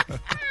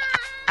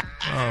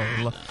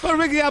 Oh, Lord. But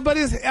Ricky, I'm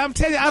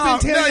telling you,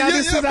 I've been telling y'all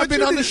this since I've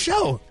been on the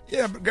show.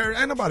 Yeah, but Gary,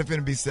 ain't nobody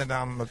finna be sitting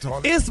down on the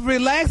toilet. It's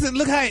relaxing.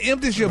 Look how it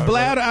empties your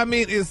bladder. I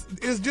mean, it's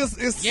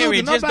Gary,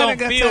 it just don't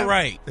feel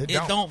right.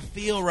 It don't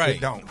feel right.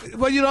 It don't.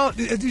 Well, you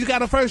got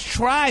to first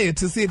try it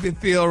to see if it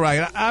feel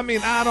right. I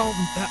mean, I don't.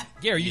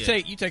 Gary, you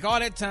take all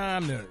that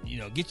time to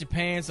get your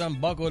pants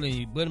unbuckled and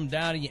you put them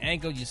down in your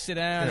ankle. You sit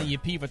down and you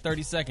pee for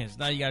 30 seconds.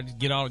 Now you got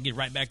to get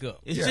right back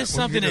up. It's just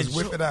something just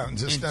whip it out and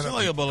just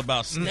enjoyable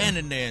about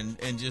standing there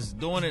and just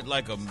doing it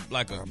like a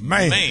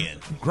man.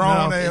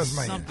 Grown ass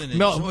man. Something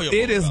no,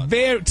 it is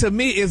very, to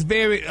me, it's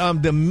very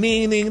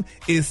demeaning.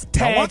 It's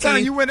tacky. One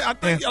time you went, I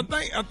think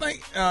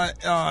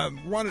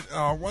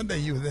one day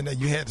you was in there,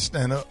 you had to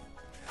stand up.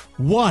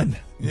 One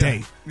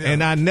day,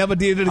 and I never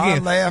did it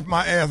again. I laughed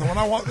my ass when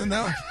I walked in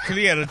there because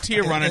he had a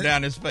tear running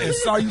down his face. And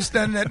saw you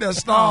standing at that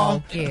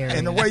stall,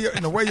 and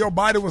the way your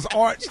body was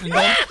arched, and you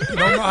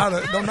don't know how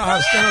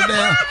to stand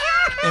down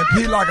and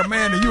pee like a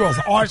man, and you was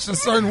arched a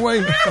certain way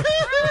and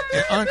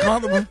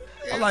uncomfortable.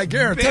 I'm like,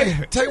 Gary,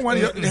 take one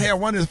of have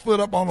one of his foot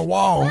up on the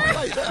wall.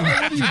 Like,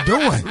 what are you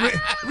doing?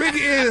 Ricky,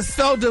 it is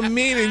so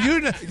demeaning.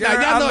 Gary,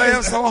 I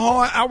laughed so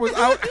hard.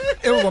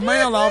 It was a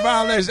man law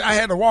violation. I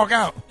had to walk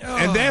out.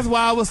 And that's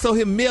why I was so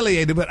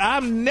humiliated. But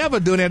I'm never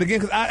doing that again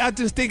because I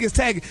just think it's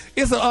tacky.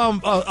 It's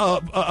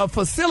a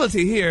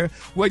facility here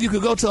where you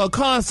could go to a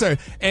concert,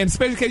 and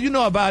especially because you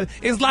know about it,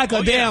 it's like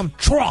a damn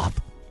trough.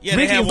 Yeah,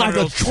 they have like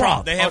one of those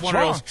trough. They have one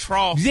of those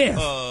trough yes.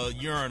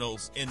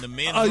 Urinals in the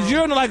men's room. A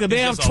urinal like a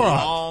damn just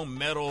trough. A long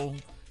metal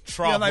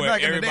trough like where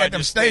back in the day at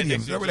them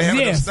stadiums. They would have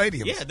them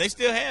stadiums. Yeah, they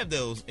still have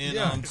those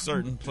in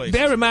certain places.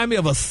 They remind me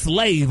of a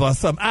slave or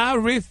something. I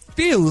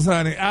refuse,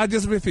 honey. I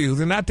just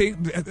refuse. And I think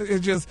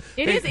it's just...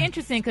 It is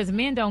interesting because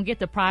men don't get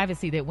the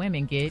privacy that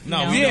women get. You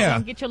know? Yeah. You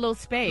don't get your little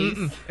space.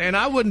 And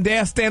I wouldn't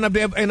dare stand up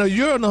there in a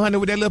urinal, honey,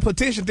 with that little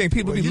petition thing.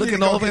 People be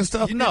looking over and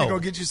stuff. You need to go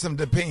get you some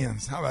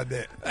Depends. How about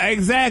that?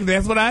 Exactly.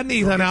 That's what I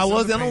need, honey. I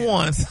was in them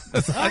once.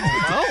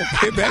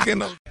 Get back in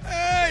them.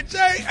 Hey,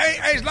 Jay.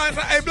 Hey,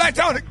 Black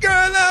Tony. Girl,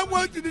 I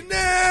want you to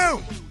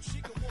know.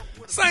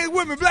 Sing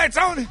with me, Black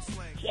Tony.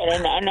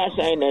 I'm not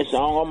saying that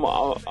song.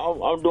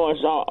 I'm doing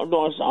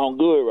song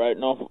good right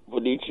now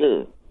for these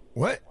children.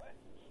 What?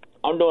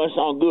 I'm doing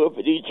song good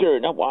for these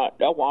children. That's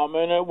why I'm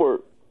in at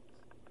work.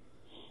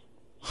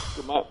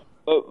 My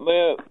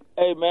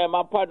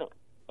partner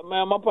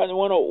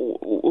went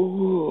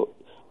on.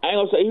 I ain't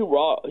gonna say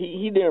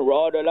he didn't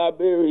rob the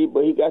library,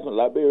 but he got some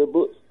library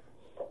books.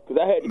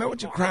 Man,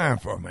 what you crying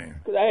for, man?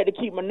 Because I had to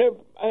keep my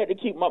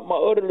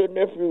other little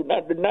nephew,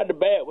 not the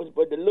bad ones,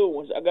 but the little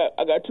ones. I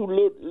got two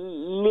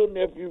little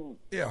nephews.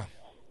 Yeah.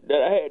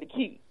 That I had to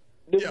keep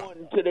this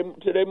morning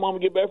till their mama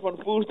get back from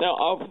the food stamp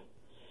office,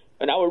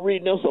 and I was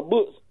reading them some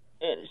books.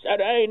 And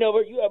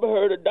you ever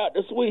heard of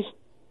Dr. Seuss?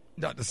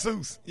 Dr.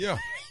 Seuss, yeah.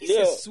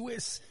 Yeah.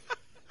 Swiss.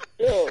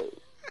 Yeah.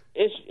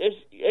 It's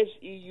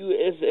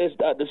SEUSS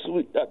Dr.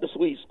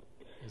 Seuss.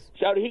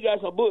 Shouty, he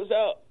got some books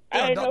out.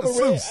 Yeah, I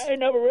ain't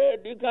never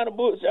read these kind of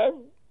books,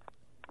 Shouty.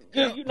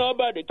 Yeah. You know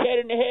about the Cat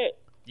in the Hat?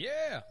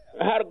 Yeah.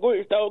 How the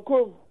Grinch stole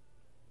Christmas.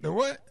 The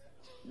what?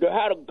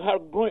 How the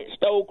Grinch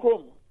stole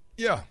Christmas.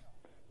 Yeah.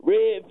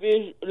 Red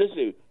fish. Let's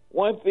see.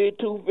 1 fish,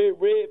 2 fish,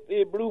 red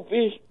fish, blue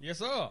fish. Yes,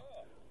 sir.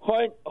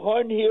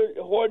 Horn here's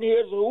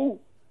who?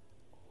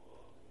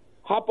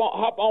 Hop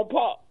on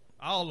pop.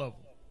 All of them.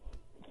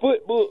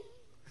 Foot book.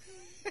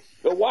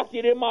 The walk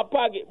it in my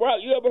pocket. Bro,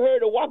 you ever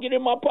heard of walk it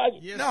in my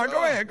pocket? Yes, no,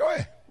 go ahead.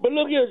 But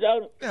look here,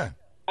 John. Yeah.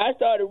 I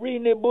started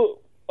reading that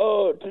book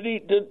to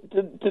these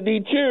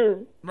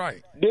children.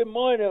 Right. This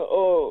morning,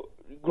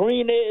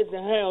 Green Eggs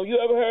and Ham. You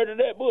ever heard of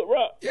that book,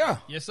 Rock? Yeah.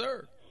 Yes,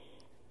 sir.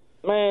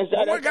 Man,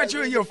 what got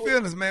you in your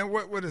feelings, man?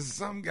 What is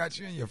something got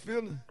you in your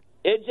feelings?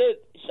 It just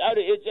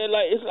shouted.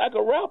 It's like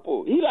a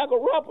rapper. He like a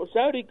rapper.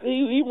 Shouted.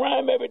 He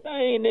rhyme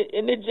everything,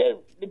 and it just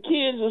the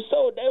kids were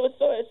so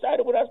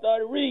excited when I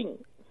started reading.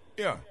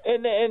 Yeah.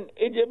 And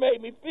it just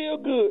made me feel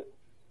good,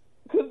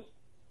 cause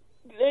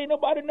ain't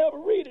nobody never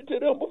read it to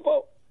them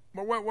before.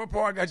 But what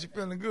part got you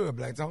feeling good,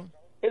 Black Tony?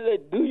 It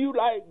said, "Do you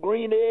like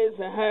green eggs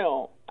and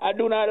ham?" I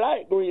do not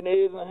like green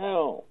eggs and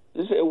ham.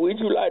 It said, "Would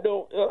you like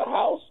them in a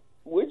house?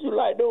 Would you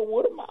like them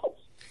with a mouse?"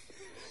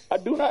 I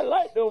do not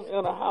like them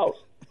in a house.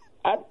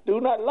 I do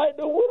not like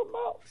them with a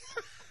mouse.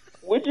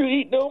 Would you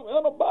eat them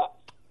in a box?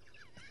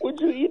 Would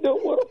you eat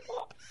them with a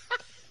box?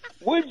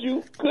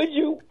 Could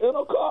you, in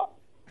a car?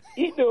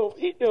 Eat them.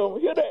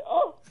 Here they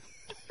are.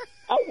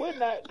 I could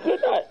not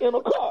in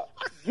a car.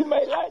 You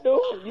may like them,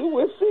 you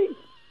will see.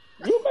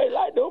 You may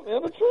like them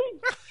in a tree.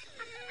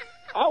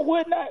 I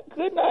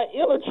could not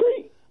in a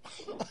tree.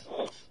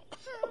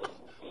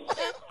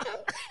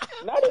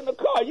 Not in the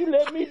car, you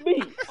let me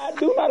be. I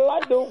do not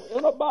like them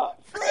in a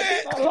box.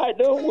 I do not like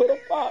them with a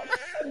box.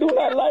 I do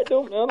not like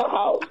them in a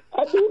house.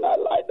 I do not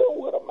like them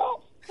with a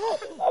mouse. I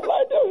do not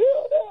like them here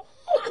or there.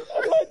 I do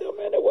not like them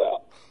anywhere.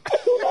 I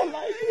do not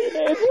like green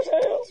eggs and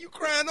ham. You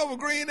crying over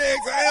green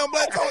eggs and ham,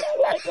 Black Tony? I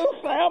like them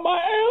Sam.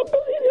 I am,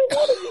 because he didn't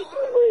want to eat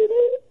them green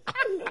eggs.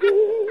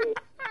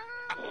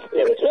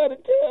 They were trying to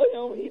tell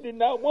him he did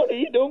not want to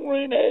eat them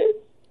green eggs.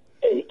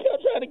 And he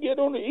kept trying to get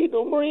him to eat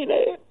them green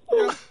eggs.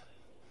 Yeah.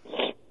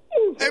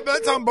 Hey,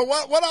 Black Tony, but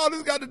what all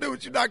this got to do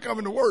with you not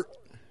coming to work?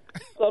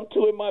 I'm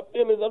too in my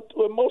feelings. I'm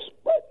too emotional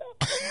right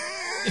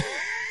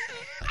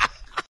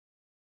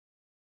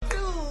now.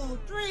 2,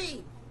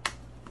 3.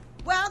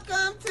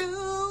 Welcome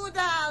to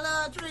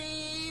Dollar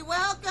Tree.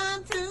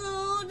 Welcome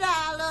to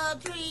Dollar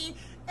Tree.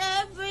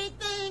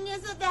 Everything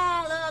is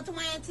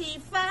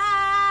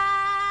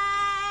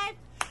 $1.25.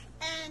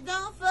 And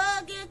don't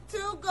forget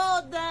to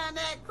go down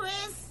at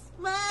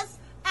Christmas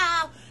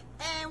out.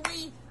 And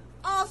we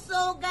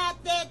also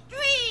got that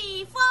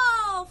 $3, $4, $5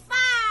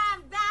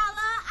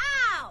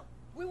 out.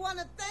 We want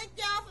to thank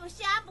y'all for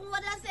shopping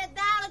with us at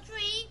Dollar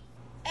Tree.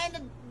 And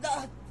the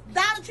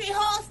Dollar Tree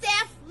whole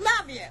staff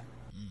love you.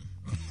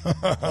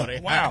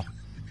 Wow.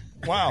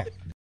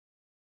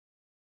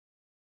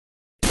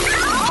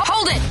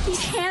 Hold it!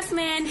 Half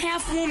man,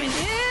 half woman.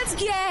 It's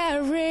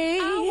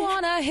Gary. I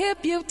wanna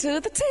hip you to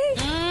the T.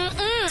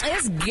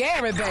 It's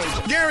Gary,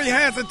 baby. Gary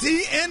has a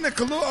tea in the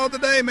Kahlua of the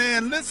day,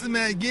 man. Listen,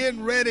 man,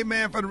 getting ready,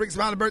 man, for the Rickey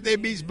Smiley Birthday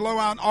Beach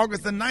Blowout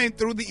August the 9th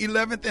through the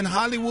 11th in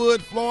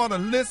Hollywood, Florida.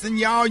 Listen,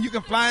 y'all, you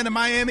can fly into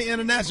Miami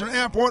International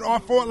Airport or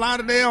Fort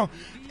Lauderdale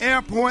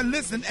Airport.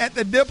 Listen, at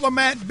the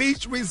Diplomat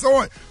Beach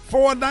Resort.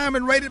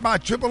 4-diamond rated by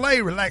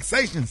AAA.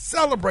 Relaxation,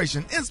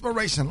 celebration,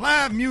 inspiration,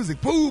 live music,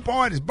 pool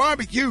parties,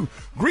 barbecue,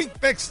 Greek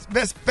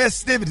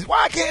festivities.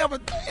 Why I can't have a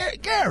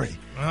Gary?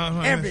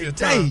 Every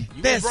day,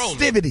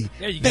 festivity.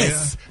 There you go.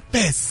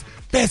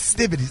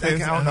 Festivities.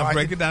 Okay, I don't know.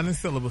 Break it down in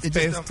syllables.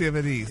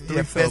 Festivities.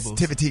 Yeah,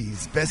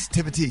 festivities.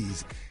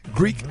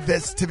 Greek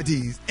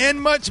festivities.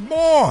 And much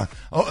more.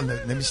 Oh,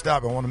 let me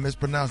stop. I want to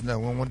mispronounce that. I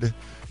want the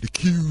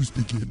Q's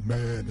to get mad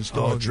and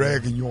start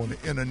dragging you on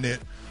the internet.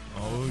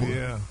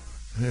 Yeah.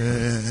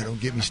 Don't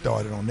get me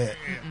started on that.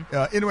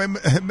 Anyway,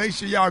 make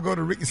sure y'all go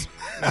to Rickey's.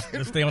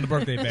 Let's stay on the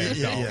birthday bag.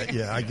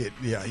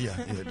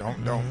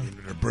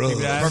 Don't. The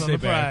bros. Birthday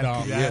bag,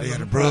 dog.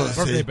 The bros.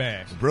 Birthday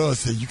bag. The bros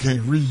say you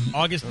can't read.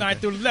 August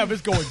 9th through the 11th,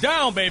 it's going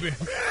down, baby.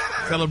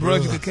 Tell the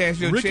bros you can cash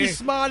your check.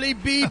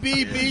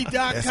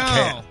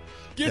 RickeySmileyBBB.com.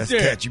 Get there.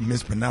 Cat. You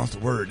mispronounced the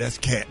word. That's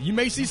cat. You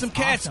may see some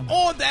cats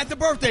at the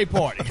birthday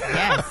party.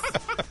 Yes.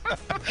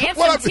 And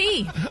some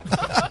tea.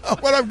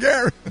 What up,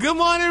 Gary? Good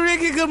morning,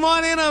 Ricky. Good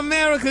morning,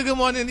 America. Good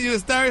morning to you.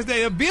 It's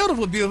Thursday, a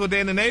beautiful, beautiful day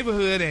in the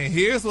neighborhood, and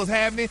here's what's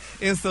happening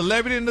in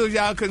celebrity news,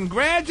 y'all.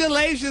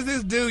 Congratulations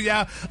is due,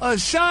 y'all.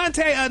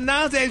 Ashanti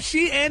announced that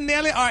she and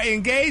Nelly are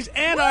engaged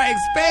and are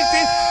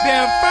expecting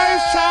their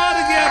first child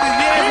together.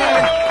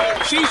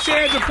 Yes, she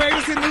shared the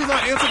pregnancy news on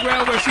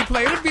Instagram, where she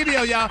played a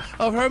video, y'all,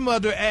 of her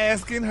mother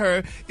asking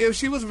her if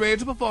she was ready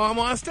to perform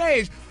on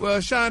stage. Well,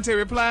 Ashanti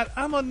replied,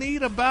 "I'm gonna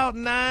need about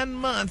 9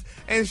 months,"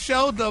 and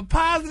showed the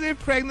positive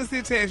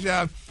pregnancy test,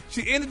 y'all.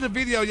 She ended the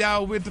video,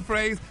 y'all, with the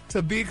phrase,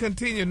 "to be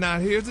continued." Now,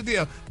 here's the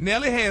deal.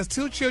 Nelly has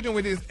 2 children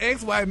with his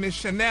ex-wife,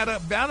 Miss Shanetta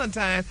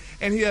Valentine,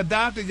 and he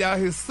adopted, y'all,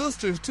 his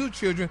sister's 2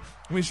 children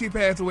when she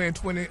passed away in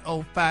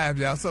 2005,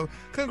 y'all. So,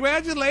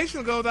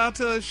 congratulations goes out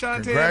to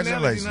Ashanti.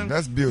 Congratulations. And Nelly,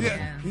 That's beautiful.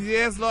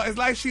 Yes, Lord. It's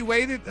like she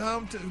waited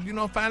to,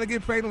 finally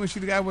get pregnant when she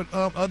got with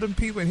other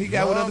people, and he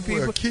got with other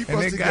people. Will keep and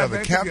us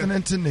together, Captain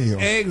and Tennille.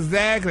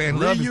 Exactly. And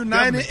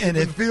reunited, and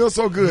it feels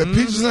so good.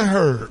 Peaches and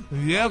Herb.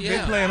 Yep, they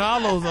playing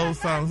all those old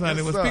songs,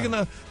 honey. Well, speaking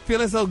of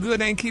feeling so good,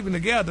 they ain't keeping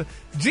together.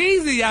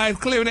 Jeezy, y'all, is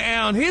clearing the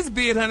air on his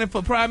bid, honey,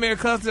 for primary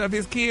custody of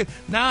his kid.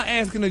 Now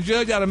asking the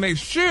judge, y'all, to make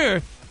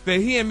sure that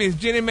he and Miss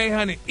Jenny Mae,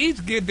 honey,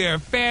 each get their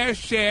fair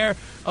share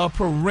of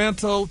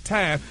parental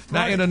time.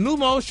 Now, in a new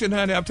motion,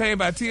 honey, obtained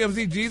by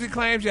TMZ, Jeezy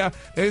claims, y'all,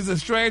 that his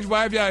estranged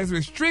wife, y'all, is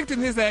restricting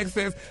his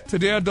access to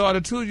their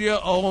daughter,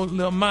 2-year-old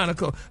Lil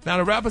Monaco. Now,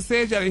 the rapper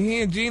says, y'all, that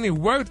he and Jeannie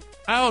worked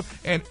out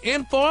an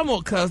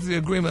informal custody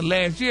agreement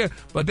last year,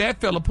 but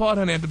that fell apart,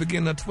 honey, at the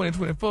beginning of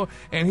 2024,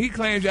 and he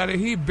claims, y'all, that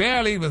he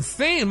barely even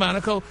seen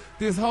Monaco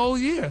this whole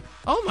year.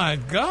 Oh, my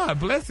God,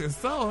 bless his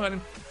soul, honey.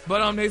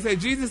 But they say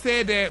Jesus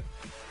said that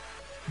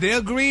they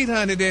agreed,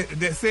 honey,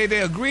 that said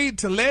they agreed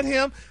to let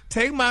him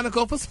take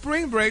Monaco for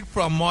spring break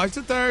from March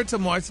the 3rd to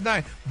March the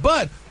 9th.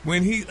 But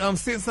when he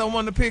sent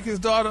someone to pick his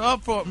daughter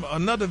up for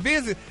another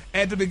visit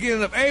at the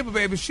beginning of April,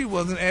 baby, she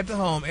wasn't at the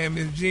home, and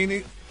Miss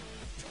Jeannie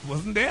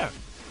wasn't there.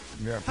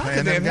 Yeah, how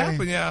could that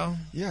happen, y'all?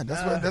 Yeah,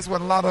 that's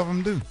what a lot of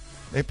them do.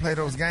 They play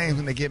those games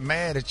and they get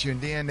mad at you,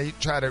 and then they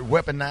try to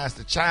weaponize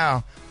the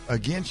child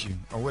against you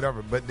or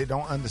whatever. But they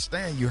don't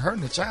understand you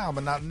hurting the child,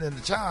 but not letting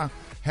the child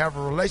have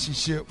a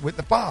relationship with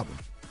the father.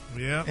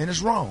 Yeah, and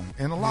it's wrong.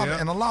 And a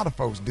lot of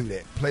folks do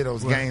that. Play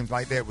those games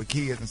like that with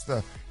kids and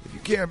stuff. If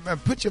you care, man,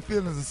 put your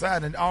feelings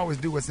aside and always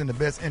do what's in the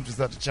best interest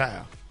of the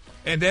child.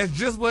 And that's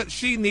just what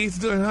she needs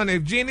to do. And honey,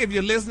 Jenny, if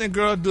you're listening,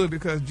 girl, do it,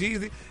 because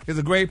Jeezy is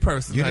a great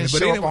person. You didn't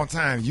show up on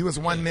time. You was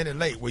 1 minute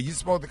late. Well, you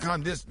supposed to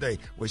come this day.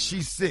 Well,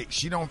 she's sick.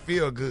 She don't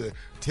feel good.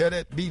 Tell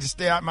that B to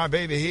stay out my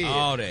baby head.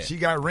 All that. She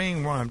got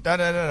ringworm.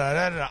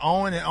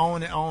 On and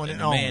on.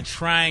 Man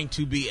trying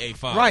to be a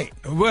father. Right.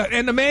 Well,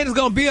 and the man is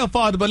going to be a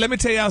father, but let me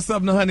tell y'all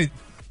something, honey.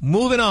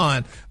 Moving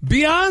on.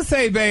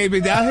 Beyonce,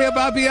 baby. Y'all hear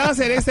about Beyonce?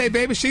 They say,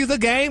 baby, she's a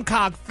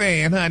Gamecock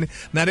fan, honey.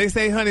 Now, they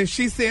say, honey,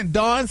 she sent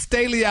Dawn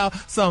Staley out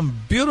some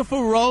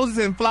beautiful roses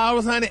and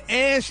flowers, honey,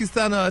 and she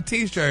sent her a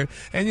T-shirt.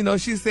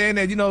 And, she's saying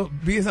that,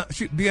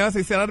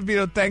 Beyonce sent out a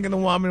video thanking the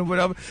woman or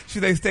whatever. She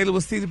said Staley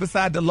was seated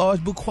beside the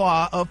large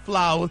bouquet of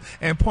flowers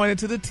and pointed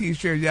to the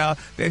T-shirt, y'all,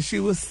 that she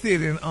was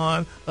sitting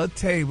on a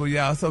table,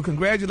 y'all. So,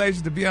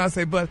 congratulations to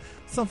Beyonce, but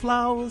some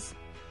flowers?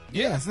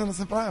 Yeah, send her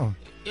some flowers.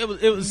 It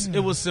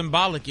was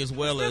symbolic as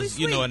well as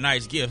a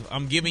nice gift.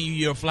 I'm giving you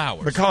your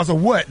flowers. Because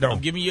of what though? I'm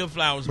giving you your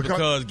flowers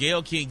because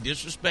Gayle King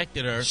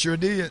disrespected her. Sure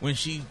did. When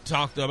she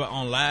talked about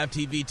on live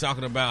TV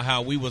talking about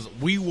how we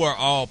were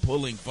all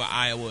pulling for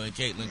Iowa and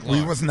Caitlin Clark.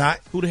 We was not.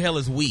 Who the hell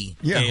is we?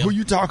 Yeah, Gayle? who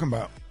you talking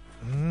about?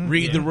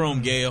 Read the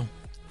room, Gayle.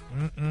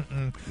 Yeah.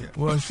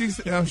 Well, she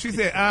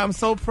said, I'm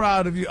so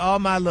proud of you. All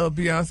my love,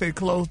 Beyonce,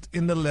 closed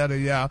in the letter,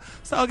 y'all.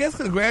 So I guess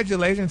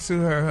congratulations to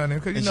her, honey.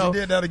 Because she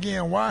did that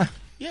again. Why?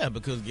 Yeah,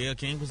 because Gayle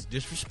King was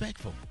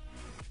disrespectful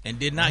and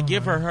did not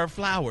give her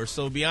flowers.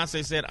 So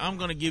Beyonce said, I'm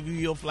going to give you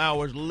your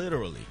flowers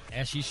literally.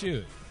 As she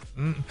should.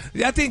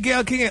 Yeah, I think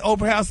Gayle King and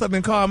Oprah have something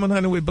in common,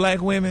 honey, with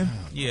black women.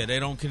 Yeah,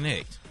 they don't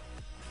connect.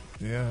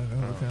 Yeah,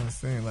 that's what kind of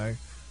seem like.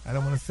 I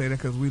don't want to say that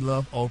because we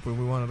love Oprah.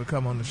 We wanted to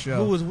come on the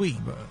show. Who was we?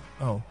 But,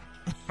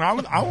 I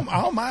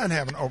don't mind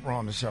having Oprah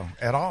on the show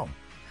at all.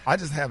 I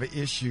just have an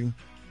issue.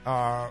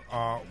 But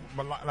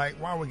like,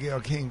 why would Gayle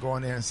King go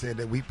in there and say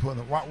that we put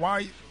them?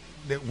 Why?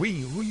 That we?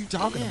 Who you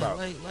talking about?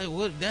 Like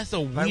what? That's a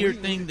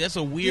weird thing. That's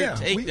a weird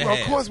take to have.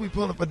 Of course we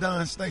pulling for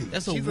Don State.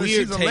 That's she's weird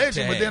she's take a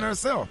legend to within have.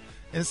 herself.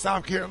 In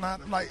South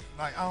Carolina, like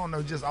I don't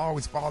know, just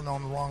always falling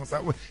on the wrong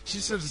side. She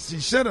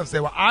should have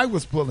said, "Well, I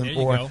was pulling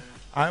for it."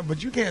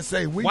 But you can't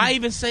say we. Why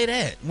even say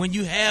that when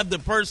you have the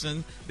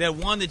person that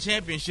won the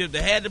championship,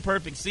 that had the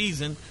perfect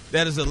season,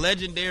 that is a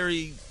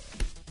legendary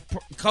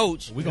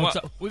coach? We're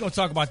gonna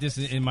talk about this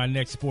in my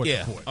next sports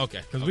report.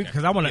 Okay.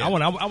 Because I want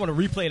to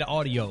replay the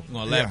audio. I'm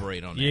gonna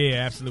elaborate on that.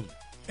 Yeah, absolutely.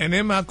 And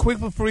in my quick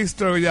for free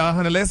story, y'all,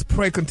 honey, let's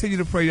continue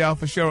to pray, y'all,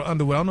 for Cheryl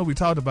Underwood. I don't know if we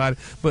talked about it,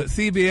 but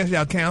CBS,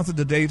 y'all, canceled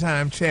the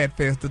daytime Chat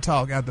Fest to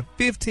talk after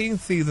 15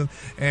 seasons,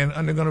 and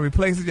they're going to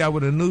replace it, y'all,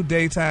 with a new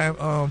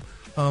daytime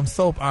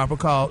soap opera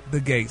called The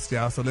Gates,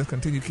 y'all. So let's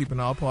continue keeping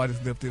all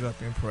parties lifted up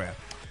in prayer.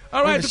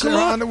 All right,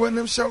 Cheryl Underwood and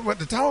them show what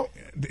to talk.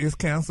 It's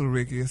canceled,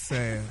 Ricky. It's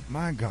sad.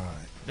 My God.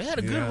 They had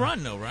a good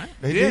run, though, right?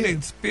 They did.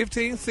 It's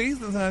 15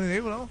 seasons, honey. They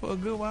were on for a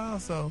good while,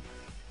 so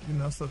we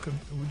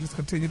just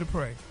continue to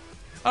pray.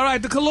 All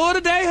right, the color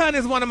today, honey,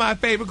 is one of my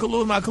favorite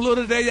colors. My color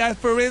today, y'all, is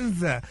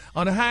Forenza.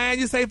 On the high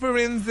end, you say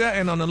Forenza,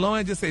 and on the low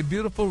end, you say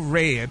beautiful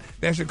red.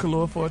 That's your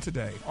color for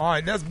today. All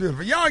right, that's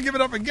beautiful. Y'all give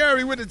it up for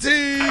Gary with the T.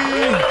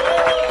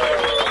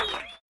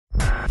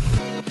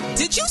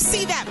 Did you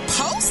see that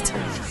post?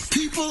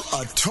 People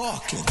are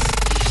talking.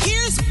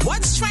 Here's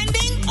what's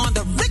trending on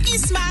the Rickey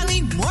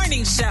Smiley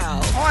Morning Show.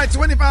 All right,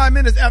 25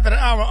 minutes after the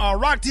hour.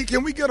 Rock T,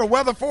 can we get a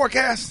weather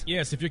forecast?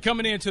 Yes, if you're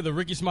coming into the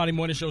Rickey Smiley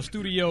Morning Show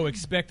studio,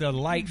 expect a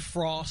light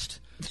frost,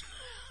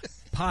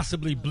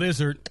 possibly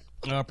blizzard.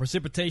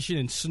 Precipitation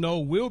and snow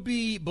will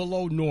be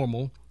below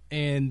normal,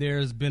 and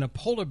there's been a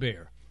polar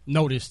bear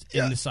noticed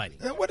in the sighting.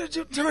 What did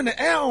you turn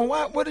the air on?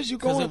 What did you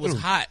go through? Because it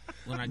was hot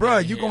when I Bro, got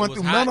you here. going It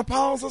through was hot.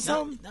 menopause or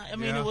something? No, I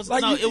mean, it was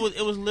Like it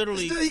was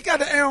literally. He got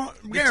the air on,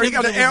 The Gary, he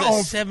got the temperature air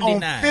was at on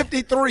 79.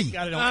 53.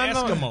 Got it on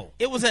Eskimo.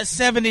 It was at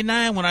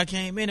 79 when I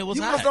came in. It was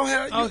You hot. must don't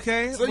have.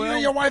 Okay, So you well-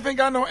 and your wife ain't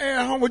got no air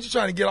at home. What you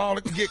trying to get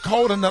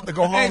cold enough to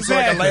go home so it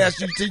can Exactly. last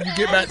you till you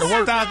get back to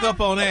work? Stock up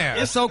on air.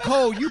 It's so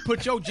cold, you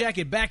put your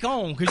jacket back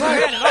on because you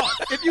Right. had it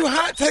off. If you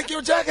hot, take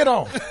your jacket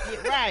off.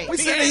 Right. We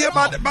sitting here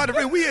by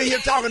the we in here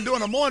talking,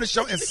 doing a morning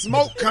show, and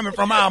smoke coming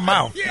from our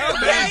mouth.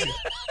 Okay.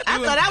 I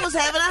thought I was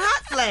having a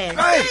hot flash.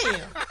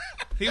 Right.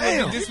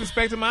 Damn. He was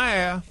disrespecting my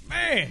air.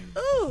 Man.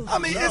 Ooh. I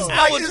mean, it's I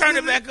like would turn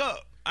it back up.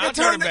 I'll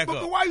turn it back but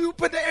up. why you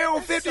put the air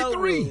on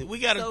 53? We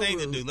got a So thing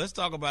rude. to do. Let's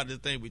talk about this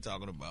thing we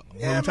talking about.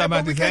 Yeah, talking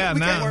about we this air can't, we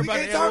now. can't, we About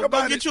can't the- talk go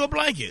about get it. you a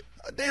blanket.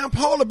 A damn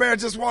polar bear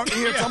just walked in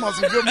here talking about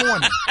some good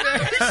morning.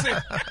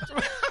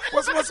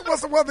 What's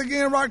the weather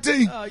again, Rock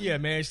T? Yeah,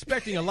 man.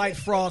 Expecting a light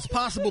frost,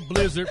 possible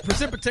blizzard,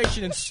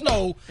 precipitation, and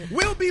snow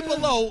will be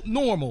below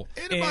normal.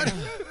 Anybody,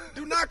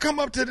 do not come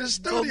up to this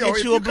studio. get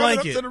If you a coming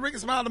blanket. up to the Rickey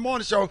Smiley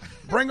Morning Show,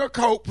 bring a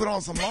coat, put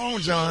on some long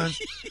johns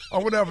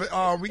or whatever.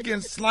 We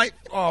getting slight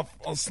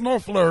snow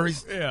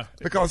flurries. Yeah.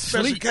 Because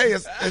Special Sleet. K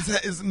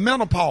is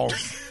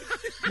menopause.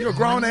 You're a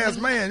grown ass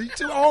man. You're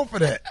too old for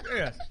that.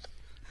 Yeah.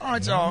 All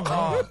right, y'all.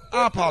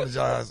 I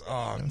apologize,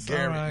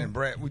 Gary right. and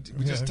Brett. We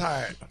just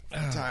tired.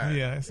 Tired.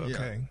 Yeah, it's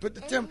okay. But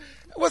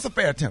what's a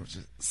fair temperature?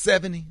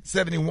 70,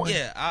 71?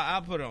 Yeah,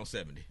 I'll put it on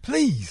 70.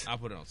 Please. I'll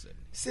put it on 70.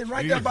 Sitting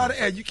right there by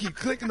the air. You keep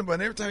clicking the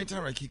button. Every time you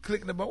turn around, keep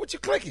clicking the button. What you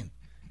clicking?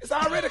 It's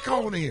already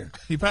cold in here.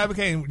 He probably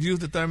can't use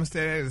the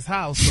thermostat at his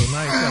house, so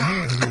now he come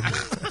here and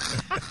use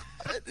it.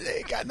 They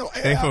ain't got no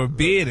air. They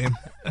forbid him.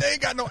 They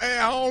ain't got no air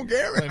at home,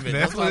 Gary. Wait a minute,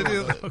 That's what it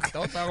is.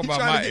 Don't talk He about trying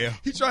my to air. get,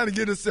 he trying to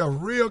get himself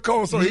real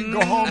cold so he can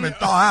go home and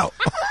thaw out.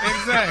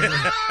 Exactly.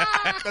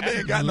 But they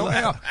ain't got no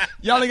air.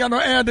 Y'all ain't got no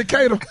air in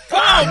Decatur. Come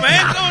on,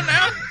 man. Go on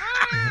now.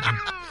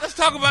 Let's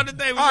talk about the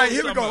thing. All right,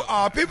 here we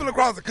go. People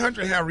across the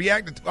country have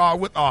reacted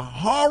with a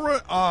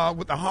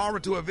horror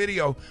to a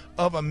video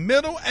of a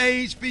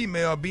middle-aged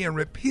female being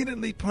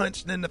repeatedly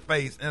punched in the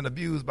face and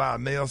abused by a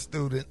male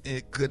student.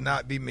 It could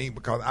not be me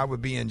because I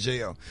would be in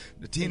jail.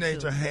 The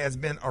teenager has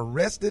been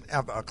arrested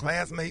after a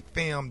classmate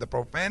filmed the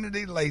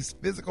profanity-laced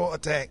physical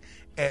attack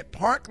at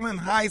Parkland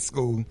High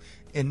School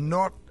in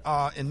North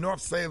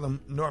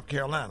Salem, North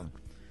Carolina.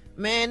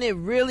 Man, it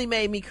really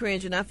made me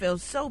cringe, and I felt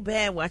so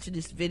bad watching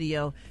this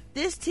video.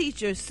 This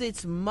teacher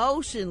sits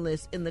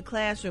motionless in the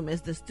classroom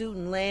as the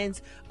student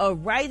lands a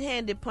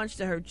right-handed punch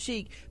to her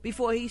cheek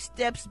before he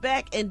steps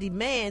back and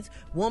demands,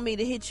 "Want me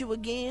to hit you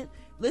again?"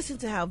 Listen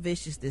to how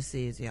vicious this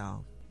is,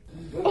 y'all.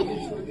 You want me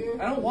to hit you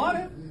again? I don't want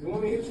it. You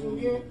want me to hit you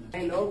again?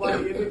 Ain't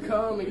nobody ever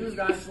come and you just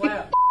got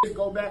slapped. Just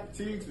go back to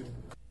teaching.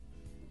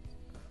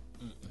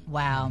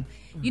 Wow.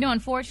 You know,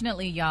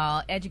 unfortunately,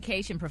 y'all,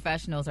 education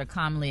professionals are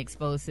commonly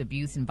exposed to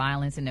abuse and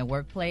violence in their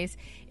workplace.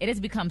 It has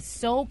become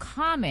so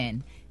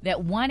common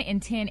that 1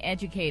 in 10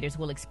 educators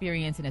will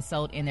experience an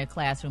assault in their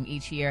classroom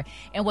each year.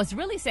 And what's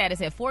really sad is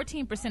that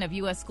 14% of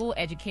U.S. school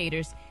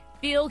educators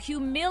feel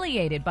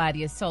humiliated by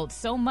the assault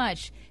so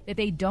much that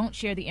they don't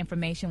share the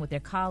information with their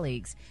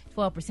colleagues.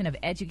 12% of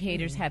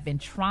educators have been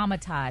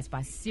traumatized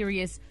by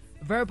serious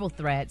verbal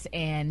threats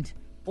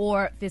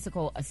or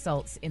physical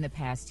assaults in the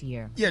past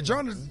year. Yeah,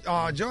 Jonas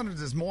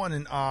this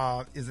morning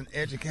is an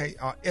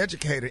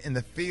educator in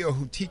the field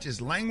who teaches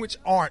language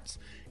arts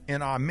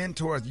and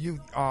mentors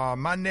youth.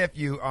 My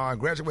nephew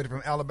graduated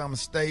from Alabama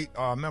State,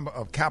 member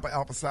of Kappa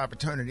Alpha Psi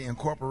Fraternity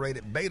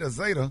Incorporated, Beta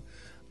Zeta.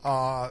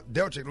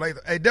 Delchick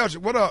later. Hey, Delchick,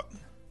 what up?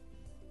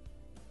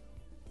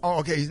 Oh,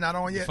 okay, he's not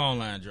on yet? Phone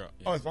line drop.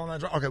 Oh, his phone line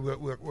drop. Okay,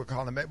 we'll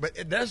call him back.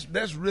 But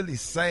that's really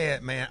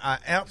sad, man.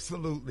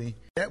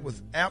 That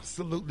was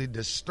absolutely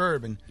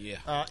disturbing. Yeah.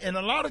 And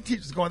a lot of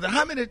teachers going there.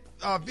 How many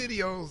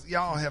videos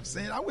y'all have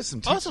seen? I wish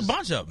some teachers. Oh, it's a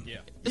bunch of them. Yeah.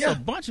 It's a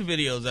bunch of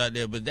videos out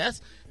there, but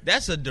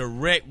that's a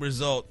direct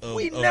result of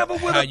We of never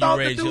would how have you thought to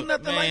raise do your,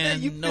 nothing like that.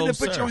 You no, finna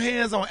put sir. your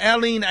hands on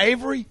Aline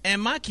Avery.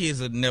 And my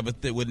kids would never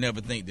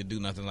think to do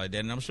nothing like that.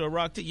 And I'm sure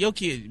Rock, your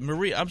kid,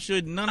 Maria, I'm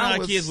sure none of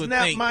our kids would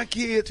snap think my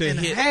kids to in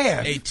hit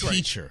half. a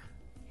teacher.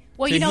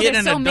 Well, to you know, hit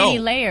there's an so many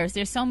adult. layers.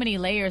 There's so many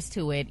layers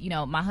to it. You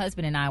know, my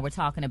husband and I were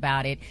talking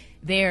about it.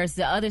 There's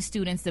the other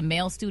students, the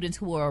male students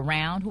who are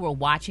around, who are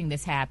watching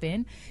this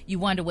happen. You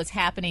wonder what's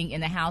happening in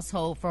the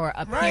household for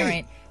a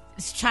parent's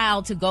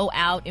child to go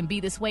out and be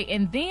this way.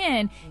 And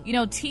then, you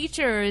know,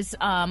 teachers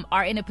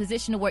are in a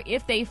position where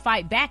if they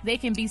fight back, they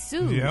can be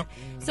sued. Yep.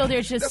 So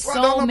there's just That's why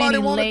so don't nobody many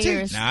wanna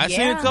layers. teach. Now, I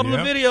seen a couple of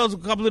videos, a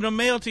couple of the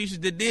male teachers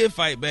that did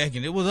fight back,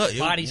 and it was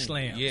Body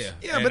slams. Yeah,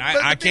 Yeah, and but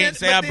I can't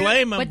say I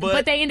blame them,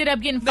 But they ended up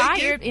getting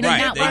fired, and right,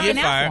 it's not they working get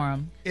out fired. for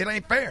them. It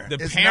ain't fair. The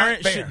It's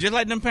parents, not fair. just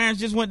like them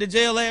parents just went to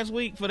jail last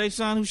week for their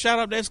son who shot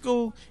up that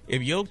school.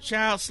 If your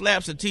child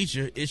slaps a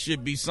teacher, it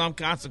should be some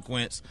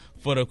consequence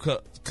for the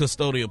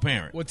custodial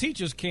parent. Well,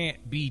 teachers can't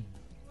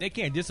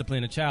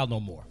discipline a child no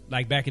more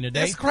like back in the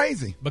day. That's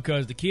crazy.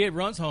 Because the kid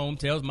runs home,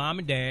 tells mom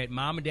and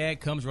dad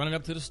comes running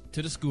up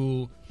to the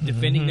school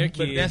defending their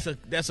kid. But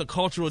that's a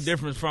cultural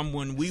difference from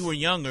when we were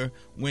younger,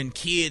 when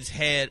kids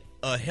had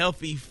a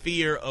healthy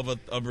fear of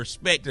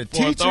respect The for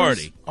teachers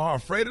authority. are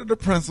afraid of the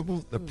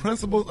principals. The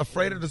principals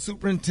afraid of the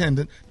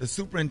superintendent. The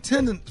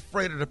superintendent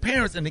afraid of the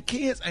parents, and the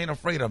kids ain't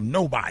afraid of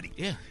nobody.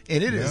 Yeah,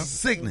 and it is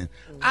sickening.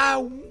 I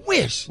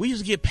wish we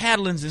used to get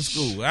paddlings in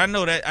school. I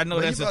know that. Well,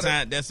 that's you a better-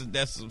 time. That's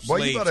some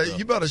Boy, slave stuff.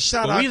 you better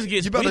shout But out. We used to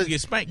get, you better we used to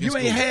get spanked. in You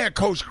ain't school. had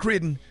Coach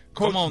Critton,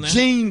 Coach Come on now.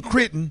 Gene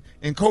Critton,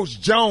 and Coach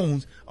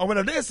Jones. Or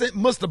when they sent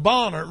Mr.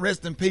 Bonner,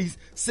 rest in peace,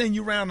 send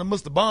you around to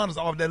Mr. Bonner's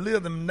off that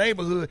lived in the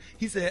neighborhood.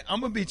 He said,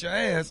 "I'm gonna beat your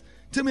ass."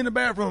 Took me in the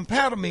bathroom and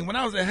paddled me when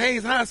I was at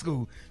Hayes High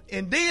School,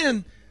 and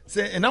then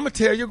said, "And I'm gonna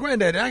tell your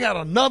granddaddy, I got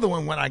another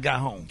one when I got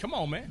home." Come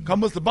on, man. Cause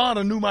Mr.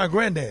 Bonner knew my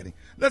granddaddy.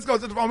 Let's go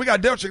to the phone. We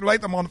got Deltrick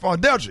Latham on the phone.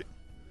 Deltrick.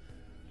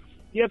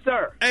 Yes,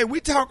 sir. Hey, we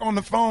talk on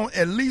the phone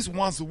at least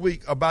once a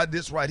week about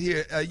this right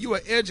here. You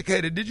are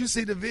educated. Did you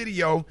see the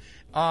video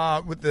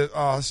with the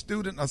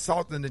student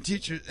assaulting the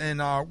teacher? And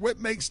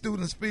what makes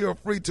students feel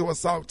free to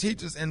assault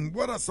teachers? And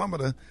what are some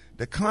of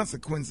the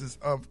consequences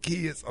of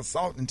kids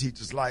assaulting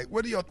teachers? Like,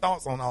 what are your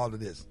thoughts on all of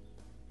this?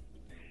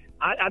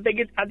 I think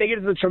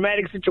it's a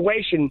traumatic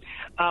situation.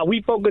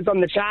 We focus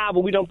on the child,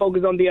 but we don't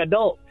focus on the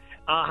adult.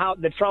 How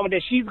the trauma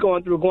that she's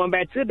going through, going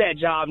back to that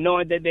job,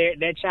 knowing that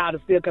that child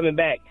is still coming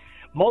back.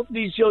 Most of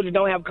these children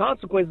don't have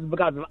consequences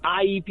because of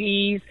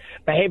IEPs,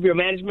 behavioral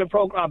management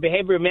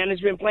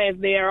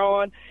plans they are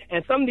on,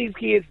 and some of these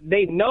kids,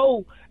 they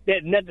know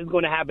that nothing's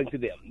going to happen to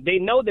them. They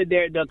know that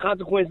the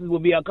consequences will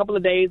be a couple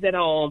of days at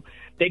home.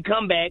 They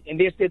come back and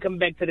they're still coming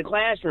back to the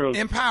classroom.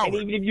 Empowered.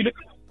 And even if you look,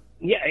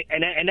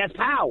 and that's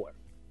power.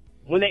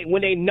 When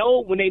they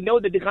know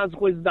that the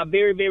consequences are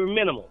very, very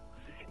minimal,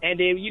 and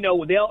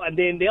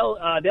then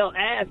they'll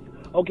ask,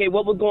 okay,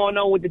 what was going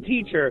on with the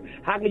teacher?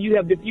 How can you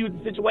have diffused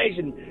the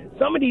situation?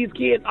 Some of these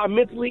kids are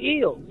mentally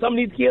ill. Some of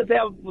these kids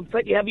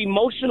have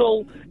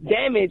emotional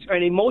damage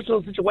and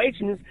emotional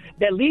situations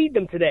that lead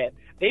them to that.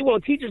 They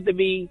want teachers to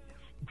be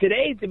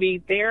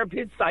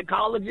therapists,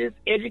 psychologists,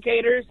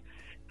 educators,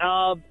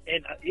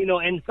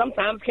 and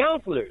sometimes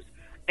counselors.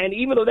 And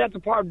even though that's a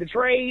part of the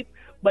trade,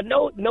 but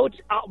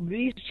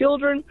these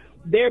children,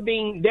 they're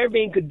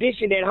being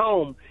conditioned at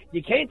home.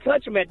 You can't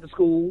touch them at the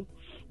school.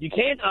 You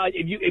can't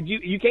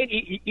you can't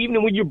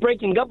even when you're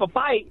breaking up a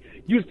fight,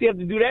 you still have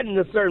to do that in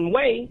a certain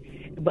way.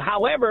 But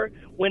however,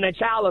 when a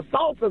child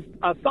assaults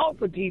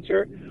a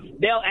teacher,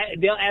 they'll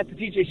ask the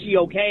teacher, "Is she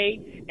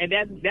okay?" And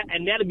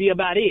that'll be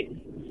about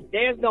it.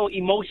 There's no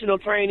emotional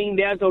training.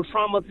 There's no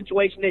trauma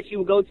situation that she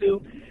would go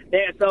to.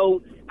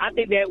 So I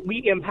think that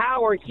we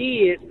empower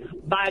kids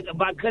by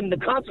cutting the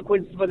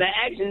consequences for their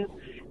actions,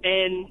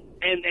 and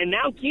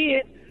now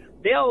kids,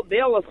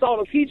 they'll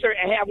assault a teacher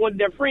and have one of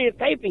their friends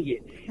taping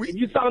it. If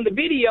you saw in the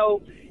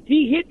video,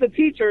 he hit the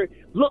teacher,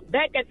 looked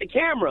back at the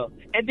camera,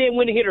 and then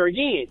went and hit her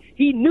again.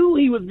 He knew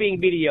he was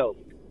being videoed.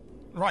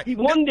 Right. He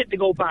wanted it to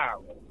go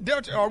viral.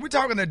 Are we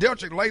talking to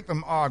Deltrick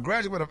Latham,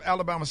 graduate of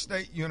Alabama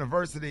State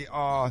University?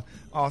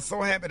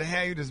 So happy to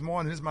have you this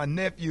morning. This is my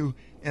nephew,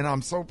 and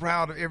I'm so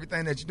proud of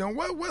everything that you're doing.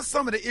 What's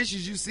some of the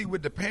issues you see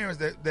with the parents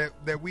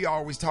that we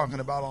always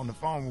talking about on the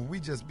phone when we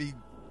just be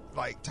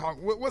like talk?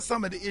 What's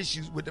some of the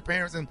issues with the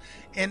parents,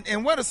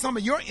 and what are some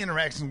of your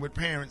interactions with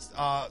parents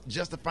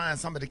justifying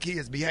some of the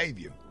kids'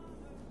 behavior?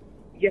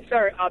 Yes,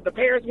 sir. The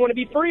parents want to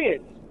be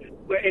friends.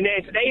 In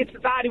today's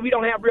society, we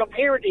don't have real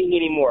parenting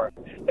anymore.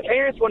 The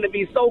parents want to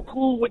be so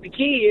cool with the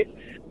kids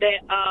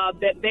that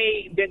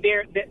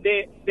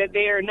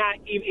they're not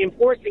even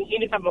enforcing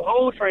any type of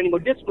home training or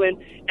discipline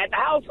at the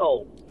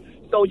household.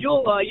 So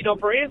you'll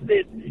for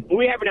instance, when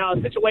we're having a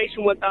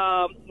situation with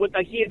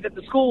the kids at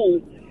the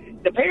school,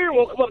 the parent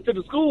won't come up to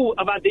the school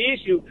about the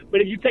issue, but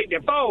if you take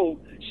their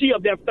phone, she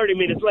up there 30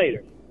 minutes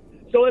later.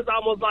 So it's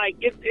almost like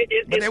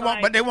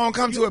But they won't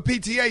come to a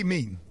PTA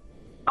meeting.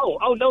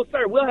 Oh no,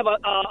 sir. We'll have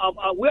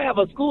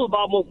a school of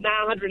almost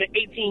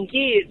 918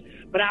 kids,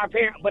 but our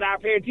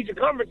parent teacher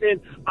conferences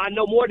are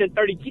no more than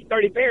 30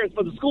 parents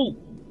for the school.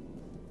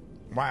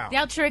 Wow.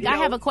 Deltrick, I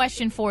have a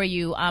question for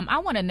you. I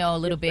want to know a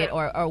little bit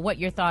or what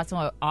your thoughts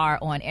are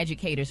on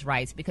educators'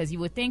 rights, because you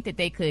would think that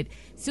they could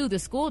sue the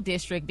school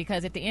district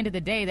because at the end of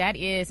the day, that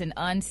is an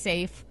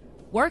unsafe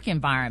work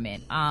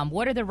environment.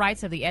 What are the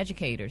rights of the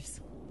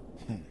educators?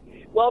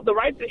 Well, the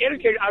rights of the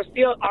educators are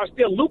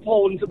still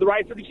loopholes into the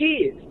rights of the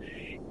kids.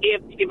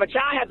 If a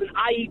child has an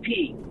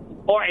IEP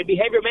or a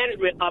behavior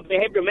management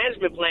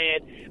plan,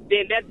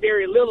 then that's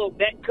very little.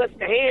 That cuts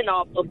the hand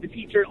off of the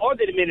teacher or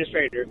the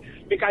administrator,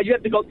 because you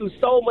have to go through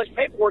so much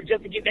paperwork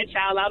just to get that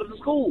child out of the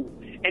school.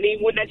 And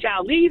even when that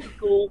child leaves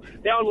school,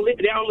 they're only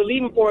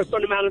leaving for a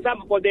certain amount of time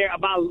before they're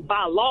by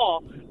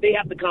law they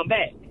have to come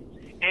back.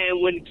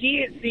 And when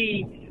kids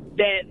see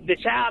that the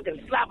child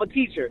can slap a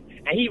teacher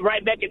and he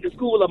right back at the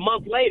school a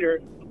month later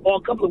or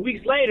a couple of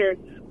weeks later,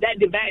 that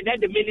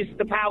diminishes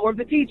the power of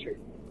the teacher.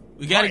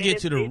 We got to get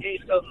to the.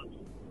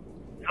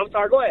 I'm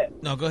sorry. Go ahead.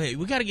 No, go ahead.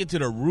 We got to get to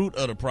the root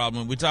of the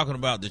problem. We're talking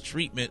about the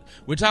treatment.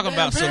 We're talking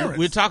about parents.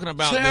 we're talking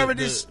about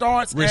charity the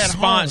starts response at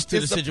home. to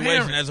It's the the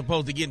situation parent. as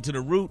opposed to getting to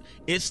the root.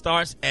 It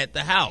starts at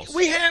the house.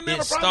 We had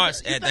mental It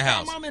starts problems. at the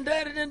house. Our mom and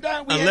daddy didn't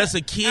die. Unless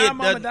a kid our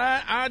mama doesn't-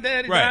 died, our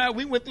daddy Right. died.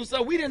 We went through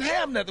so we didn't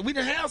have nothing. We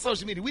didn't have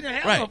social media. We didn't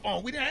have Right. no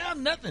phone. We didn't have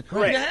nothing.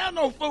 Correct. We didn't have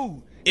no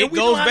food. It And we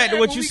goes knew how back to act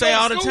what when you we say go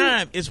to all the school.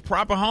 time. It's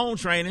proper home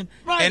training,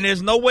 Right. and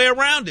there's no way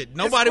around it.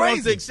 Nobody wants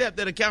to crazy. accept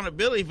that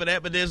accountability for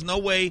that, but there's no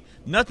way.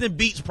 Nothing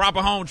beats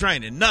proper home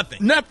training.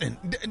 Nothing. Nothing.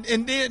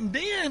 And then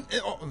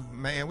oh,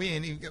 man, we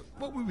ain't even get,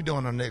 what we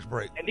doing on the next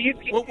break? And these,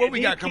 What we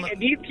got coming? And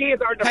these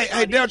kids aren't,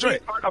 Hey, Deltra.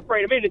 aren't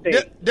afraid of anything.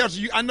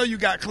 Delta, I know you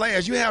got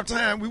class. You have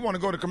time. We want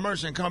to go to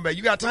commercial and come back.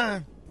 You got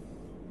time?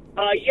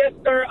 Yes,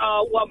 sir.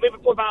 Well, maybe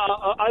for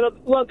about.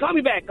 Well, call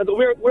me back because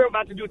we're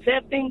about to do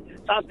testing.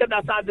 So I stepped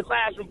outside the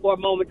classroom for a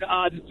moment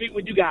to speak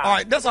with you guys. All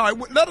right, that's all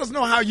right. Let us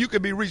know how you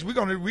could be reached. We're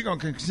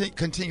gonna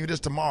continue this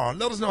tomorrow.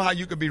 Let us know how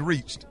you could be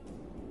reached.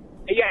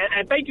 Yeah,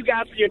 and thank you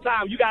guys for your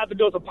time. You guys are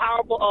doing some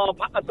powerful,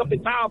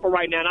 something powerful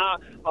right now,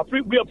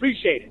 and we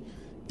appreciate it.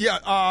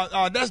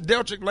 Yeah, that's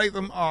Deltrick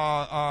Latham,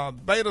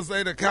 Beta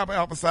Zeta Kappa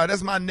Alpha Psi.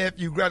 That's my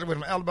nephew,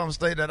 graduated from Alabama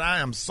State, that I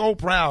am so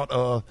proud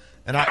of,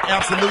 and I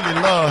absolutely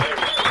love.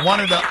 One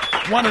of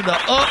the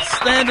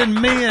upstanding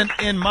men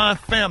in my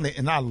family,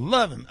 and I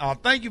love him.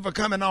 Thank you for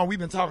coming on. We've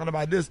been talking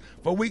about this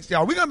for weeks,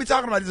 y'all. We're gonna be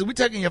talking about this. We're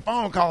taking your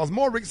phone calls.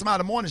 More Rickey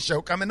Smiley Morning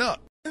Show coming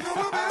up.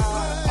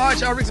 All right,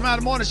 y'all, Rickey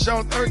Smiley Morning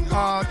Show,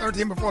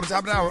 13 before the top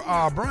of the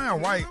hour.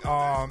 Brian White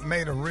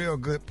made a real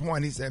good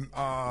point. He said,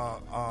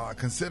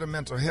 consider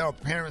mental health.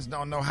 Parents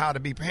don't know how to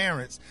be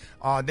parents.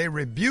 They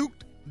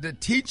rebuked the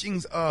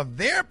teachings of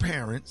their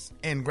parents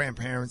and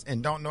grandparents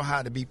and don't know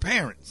how to be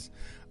parents.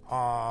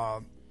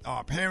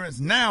 Parents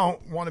now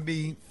want to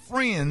be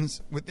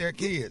friends with their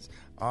kids.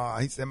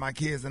 He said, my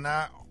kids and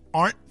I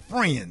aren't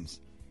friends.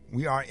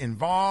 We are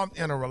involved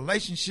in a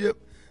relationship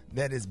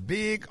that is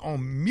big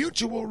on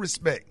mutual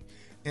respect.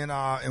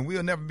 And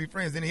we'll never be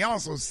friends. And he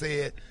also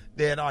said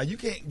that you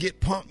can't get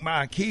punked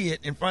by a kid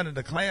in front of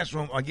the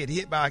classroom or get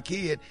hit by a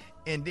kid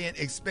and then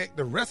expect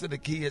the rest of the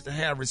kids to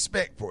have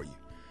respect for you.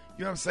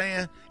 You know what I'm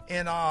saying?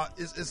 And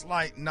it's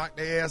like knock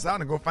their ass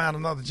out and go find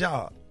another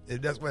job.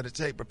 If that's what it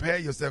takes, prepare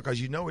yourself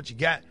because you know what you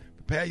got.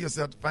 Prepare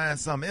yourself to find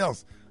something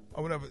else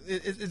or whatever.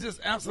 It's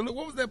just absolute.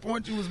 What was that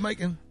point you was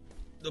making?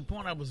 The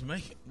point I was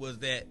making was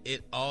that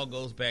it all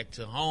goes back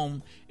to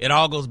home. It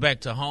all goes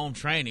back to home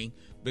training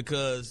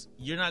because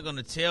you're not going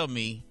to tell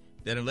me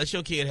that unless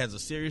your kid has a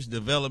serious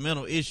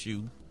developmental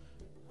issue,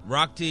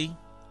 Rocky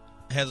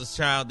has a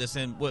child that's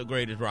in, what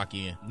grade is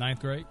Rocky in? 9th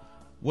grade.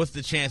 What's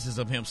the chances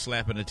of him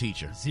slapping a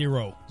teacher?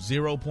 0.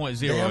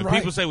 0.0. Right.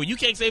 People say, well, you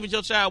can't say what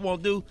your child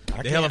won't do.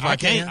 The hell if I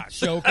can't. I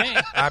sure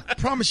can. I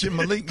promise you,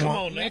 Malik. Come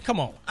on, man. Come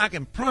on. I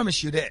can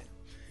promise you that.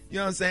 You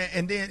know what I'm saying?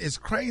 And then it's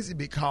crazy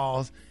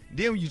because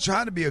then when you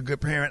try to be a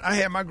good parent, I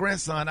had my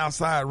grandson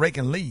outside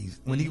raking leaves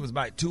when he was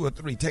about 2 or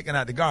 3, taking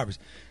out the garbage.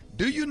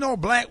 Do you know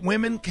black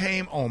women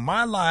came on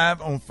my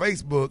live on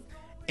Facebook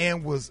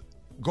and was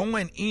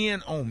going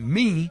in on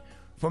me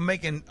for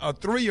making a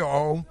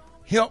 3-year-old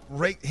help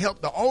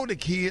the older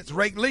kids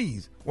rake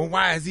leaves? Well,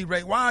 why is he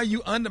rake? Why are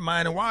you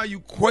undermining? Why are you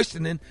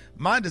questioning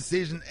my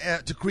decision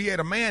to create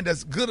a man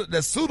that's good,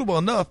 that's suitable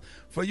enough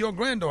for your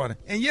granddaughter?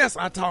 And yes,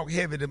 I talk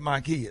heavy to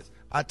my kids.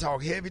 I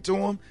talk heavy to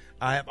them.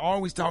 I have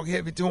always talked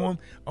heavy to them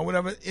or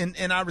whatever. And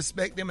I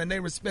respect them and they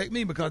respect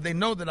me because they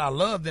know that I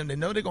love them. They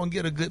know they're going to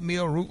get a good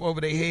meal, roof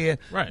over their head,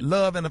 Right.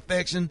 love and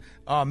affection,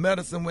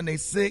 medicine when they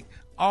sick,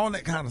 all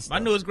that kind of stuff.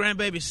 My newest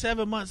grandbaby,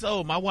 7 months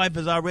old. My wife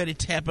is already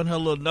tapping her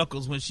little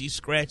knuckles when she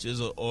scratches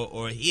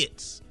or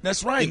hits.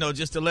 That's right. You know,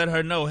 just to let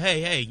her know,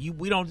 hey,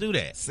 we don't do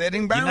that.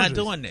 Setting boundaries.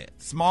 You're not doing that.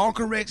 Small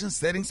corrections,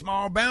 setting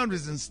small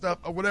boundaries and stuff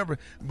or whatever.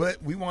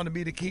 But we want to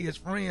be the kids'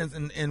 friends,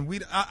 and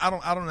I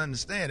don't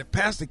understand it.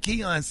 Pastor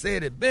Keon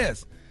said it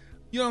best.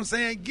 You know what I'm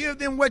saying? Give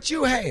them what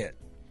you had.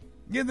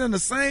 Give them the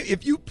same.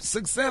 If you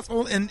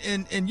successful and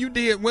you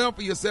did well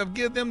for yourself,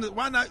 give them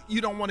why not? You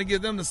don't want to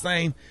give them the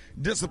same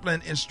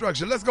discipline and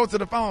structure. Let's go to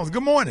the phones.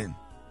 Good morning.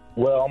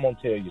 Well, I'm gonna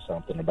tell you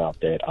something about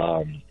that.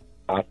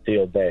 I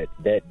feel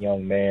that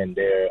young man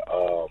there.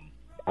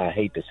 I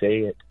hate to say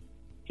it,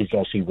 he's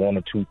gonna see one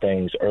or two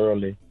things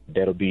early.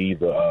 That'll be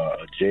either a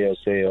jail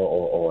cell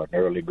or an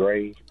early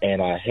grave.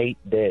 And I hate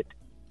that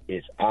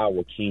it's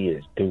our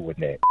kids doing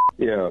that.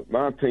 Yeah,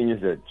 my opinion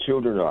is that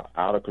children are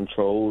out of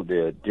control.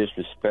 They're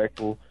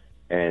disrespectful,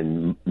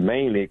 and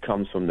mainly it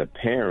comes from the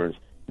parents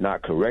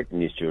not correcting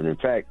these children. In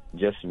fact,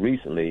 just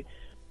recently,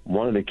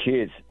 one of the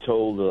kids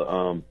told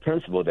the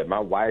principal that my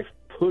wife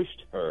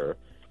pushed her,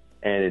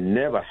 and it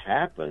never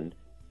happened.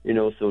 You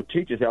know, so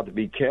teachers have to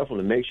be careful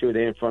and make sure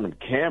they're in front of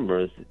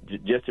cameras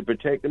just to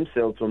protect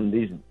themselves from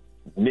these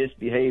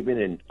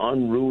misbehaving and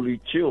unruly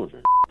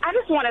children. I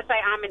just want to say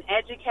I'm an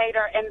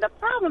educator, and the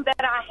problem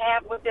that I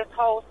have with this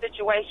whole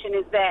situation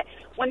is that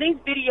when these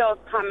videos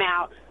come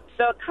out,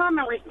 the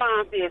common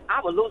response is,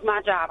 I will lose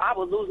my job, I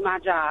will lose my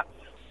job.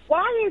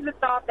 Why is it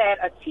thought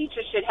that a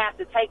teacher should have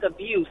to take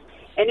abuse,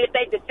 and if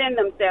they defend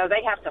themselves,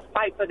 they have to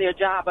fight for their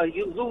job or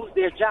you lose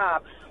their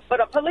job?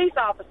 But a police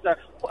officer,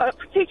 a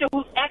teacher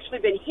who's actually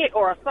been hit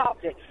or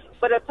assaulted,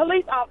 but a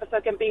police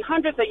officer can be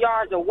hundreds of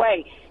yards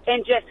away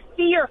and just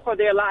fear for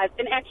their lives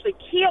and actually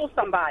kill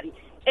somebody,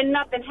 and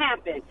nothing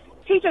happens.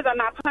 Teachers are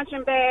not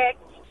punching bags.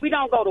 We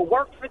don't go to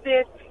work for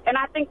this. And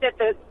I think that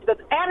the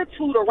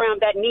attitude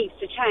around that needs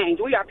to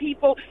change. We are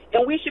people,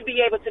 and we should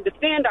be able to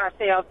defend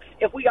ourselves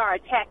if we are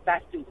attacked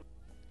by students.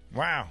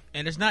 Wow.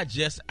 And it's not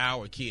just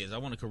our kids. I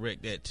want to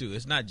correct that, too.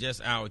 It's not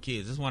just our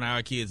kids. It's one of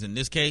our kids in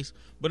this case,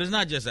 but it's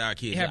not just our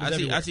kids.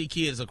 I see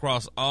kids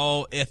across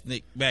all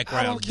ethnic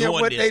backgrounds. I don't care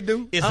what they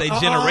do. It's a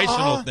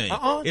generational thing.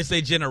 It's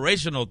a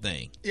generational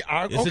thing. It's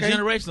okay. a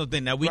generational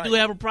thing. Now, we do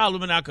have a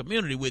problem in our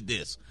community with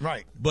this.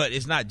 Right. But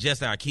it's not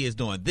just our kids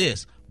doing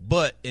this.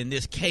 But in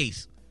this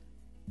case,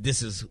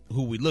 this is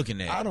who we're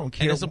looking at. I don't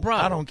care. And it's a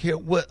problem. I don't care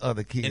what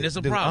other kids and it's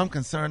a do. problem. I'm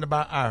concerned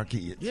about our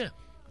kids. Yeah.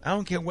 I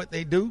don't care what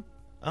they do.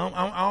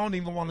 I don't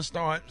even want to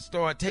start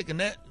taking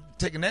that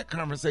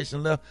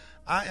conversation left.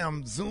 I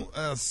am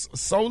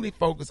solely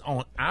focused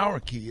on our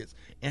kids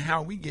and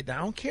how we get down.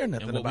 I don't care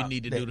nothing and what about we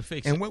need to that. do to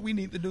fix and it. what we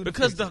need to do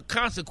because to fix the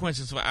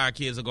consequences for our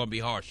kids are going to be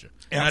harsher.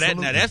 Now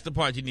Absolutely. that's the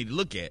part you need to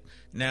look at.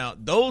 Now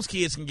those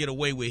kids can get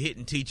away with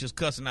hitting teachers,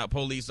 cussing out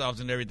police officers,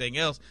 and everything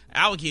else.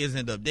 Our kids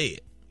end up dead.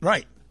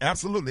 Right.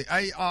 Absolutely.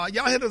 Hey,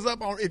 y'all hit us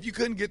up on, if you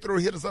couldn't get through,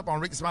 hit us up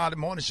on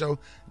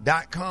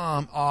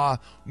RickySmileyMorningShow.com.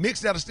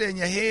 Mix that'll stay in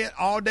your head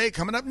all day.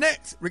 Coming up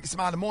next, Rickey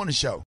Smiley Morning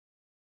Show.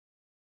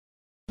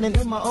 All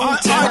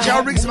right,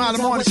 y'all, Rickey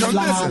Smiley Morning Show.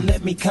 Listen,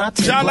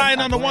 y'all lying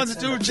on the ones and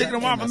twos, chicken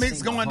and waffle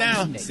mix going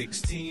down.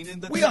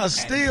 We are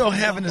still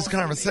having this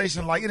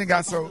conversation. Like, it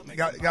got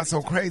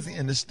so crazy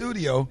in the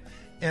studio.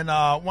 And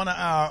one of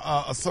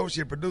our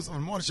associate producers on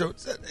the morning show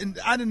said, and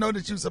I didn't know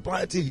that you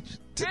supply a teach.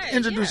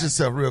 Introduce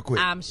yourself real quick.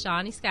 I'm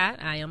Shawnee Scott.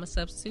 I am a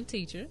substitute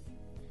teacher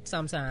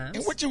sometimes.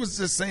 And what you was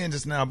just saying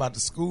just now about the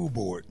school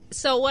board.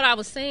 So what I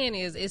was saying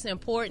is it's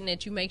important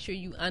that you make sure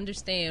you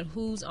understand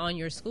who's on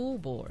your school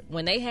board.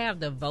 When they have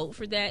the vote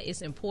for that,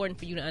 it's important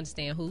for you to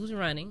understand who's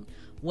running,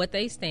 what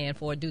they stand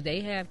for. Do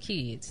they have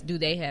kids? Do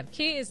they have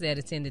kids that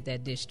attended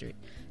that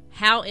district?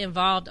 How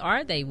involved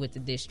are they with the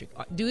district?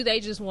 Do they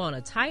just want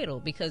a title?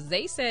 Because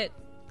they set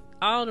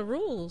all the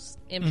rules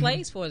in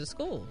place for the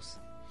schools.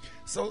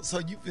 So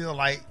you feel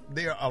like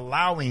they're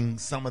allowing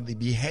some of the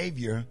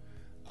behavior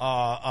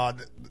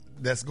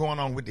that's going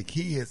on with the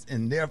kids,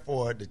 and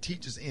therefore the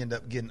teachers end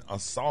up getting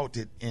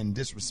assaulted and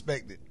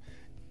disrespected.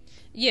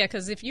 Yeah,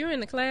 because if you're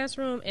in the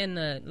classroom and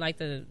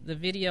the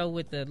video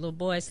with the little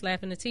boy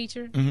slapping the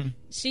teacher,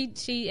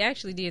 she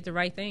actually did the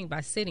right thing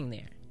by sitting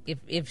there.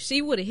 If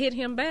she would have hit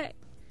him back,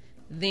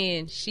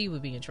 then she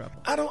would be in trouble.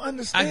 I don't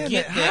understand I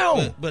get that.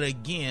 How? But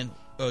again,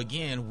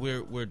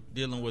 we're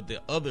dealing with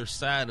the other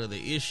side of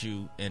the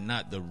issue and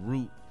not the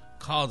root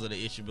cause of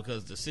the issue,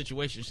 because the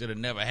situation should have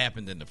never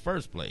happened in the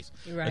first place.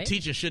 Right. A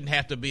teacher shouldn't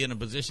have to be in a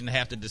position to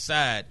have to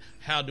decide,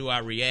 how do I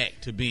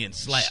react to being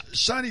slapped?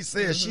 Shani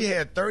says she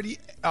had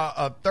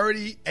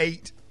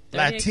 38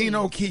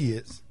 Latino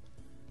kids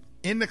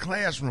in the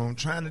classroom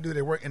trying to do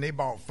their work, and they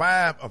brought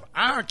 5 of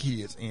our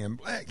kids in,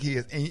 black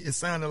kids, and it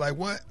sounded like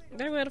what?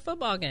 They were at a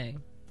football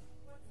game.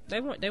 They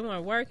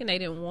weren't working. They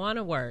didn't want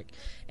to work.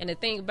 And the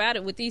thing about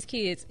it with these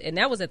kids, and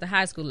that was at the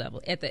high school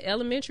level. At the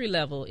elementary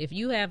level, if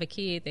you have a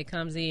kid that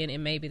comes in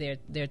and maybe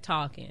they're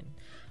talking,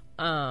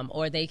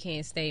 or they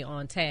can't stay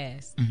on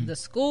task, the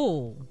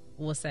school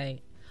will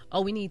say,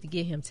 oh, we need to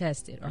get him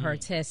tested or her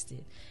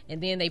tested.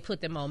 And then they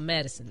put them on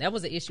medicine. That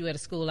was an issue at a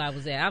school I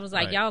was at. I was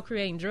like, Right. Y'all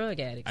creating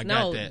drug addicts. I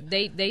No, got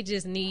that. they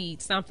just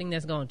need something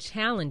that's going to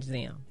challenge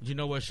them. You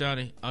know what,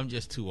 Shawnee? I'm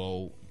just too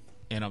old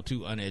and I'm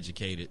too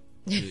uneducated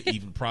to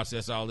even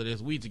process all of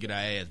this. We used to get our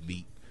ass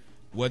beat.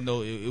 Wasn't no,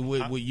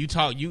 when you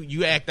talk,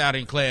 you act out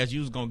in class, you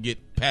was gonna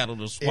get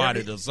paddled or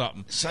swatted or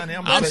something. Sonny,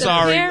 I'm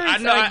sorry. I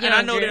know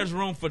younger. there's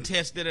room for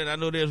testing, and I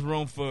know there's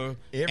room for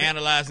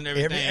analyzing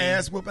everything. Every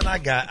ass whooping I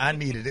got, I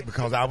needed it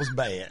because I was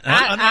bad.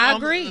 I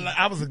agree.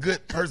 I was a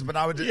good person, but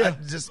I would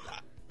just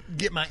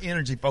get my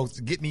energy, folks,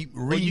 to get me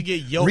When you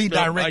get yoked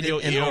up by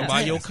your ear,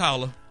 by your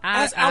collar.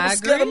 I was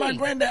scared of my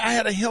granddad. I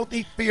had a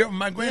healthy fear of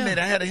my granddad.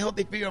 Yeah. I had a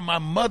healthy fear of my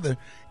mother.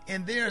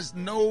 And there's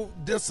no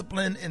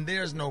discipline, and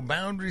there's no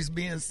boundaries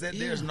being set.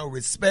 Yeah. There's no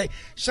respect.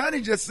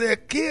 Shani just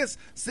said kids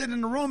sit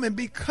in the room and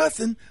be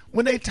cussing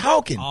when they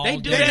talking. They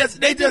do that.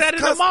 They do that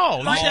in the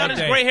mall. You see all this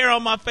gray hair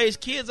on my face.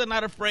 Kids are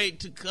not afraid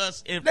to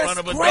cuss in front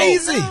of adults.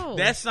 Crazy. No.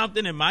 That's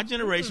something in my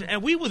generation,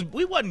 and we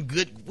wasn't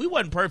good. We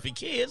wasn't perfect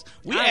kids.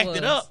 We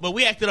acted up, but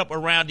we acted up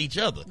around each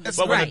other. That's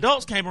but when right.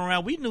 adults came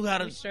around, we knew how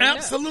to.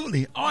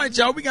 Absolutely. All right,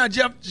 y'all. We got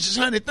Jeff.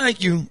 Shani,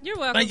 thank you. You're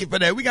welcome. Thank you for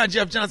that. We got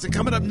Jeff Johnson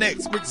coming up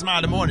next. Rickey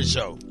Smiley Morning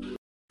Show.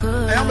 Hey,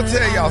 I'm going to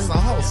tell y'all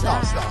something.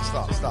 Hold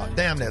on, stop.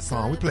 Damn that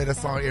song. We play that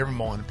song every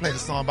morning. Play the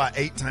song about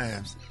 8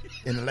 times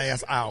in the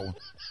last hour.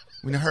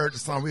 We done heard the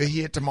song. We'll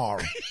hear it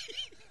tomorrow.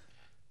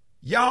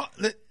 Y'all,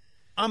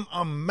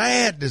 I'm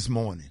mad this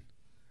morning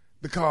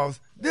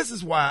because this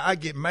is why I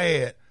get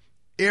mad.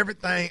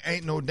 Everything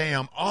ain't no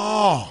damn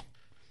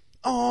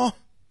Oh.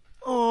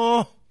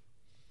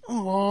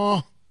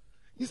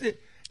 You said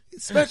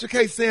Special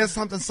K said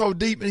something so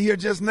deep in here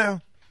just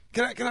now.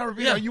 Can I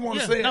repeat how you want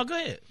to say it? No, go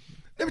ahead.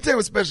 Let me tell you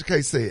what Special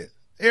K said.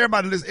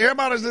 Everybody's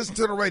listening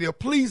to the radio.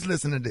 Please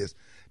listen to this.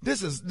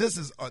 This is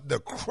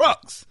the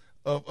crux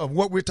of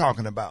what we're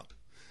talking about.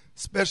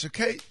 Special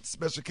K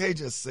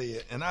just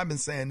said, and I've been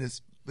saying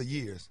this for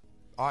years.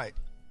 All right.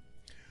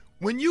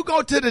 When you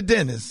go to the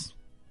dentist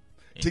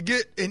to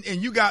get, and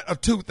you got a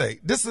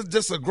toothache, this is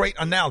just a great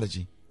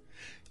analogy.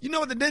 You know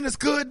what the dentist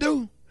could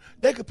do?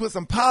 They could put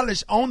some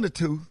polish on the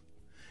tooth,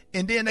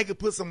 and then they could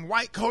put some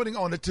white coating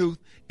on the tooth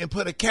and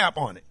put a cap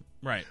on it.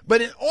 Right.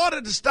 But in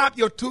order to stop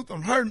your tooth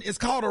from hurting, it's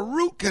called a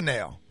root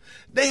canal.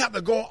 They have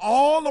to go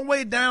all the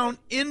way down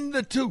in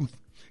the tooth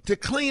to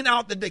clean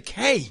out the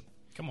decay.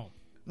 Come on.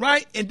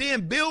 Right? And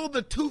then build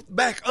the tooth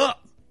back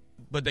up.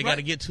 But they got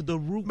to get to the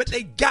root. But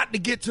they got to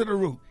get to the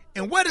root.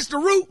 And what is the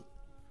root?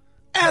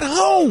 At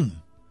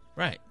home.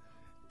 Right.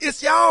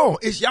 It's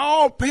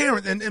y'all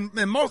parents, and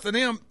most of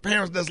them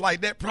parents that's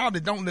like that probably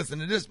don't listen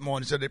to this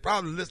morning, so they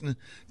probably listening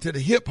to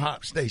the hip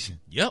hop station.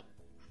 Yep.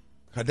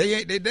 Cause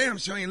they damn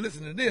sure ain't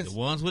listening to this. The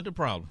ones with the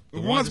problem. The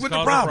ones with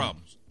the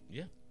problems.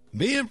 Yeah.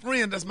 Being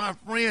friend, that's my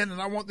friend,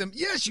 and I want them.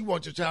 Yes, you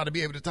want your child to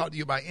be able to talk to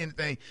you about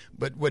anything,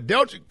 but what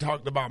Deltrick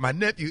talked about, my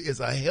nephew, is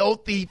a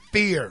healthy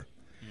fear.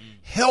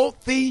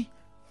 Healthy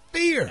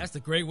fear. That's a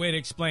great way to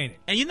explain it.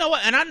 And you know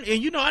what? I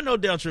know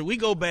Deltrick. We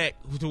go back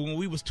to when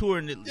we was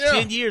touring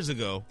 10 years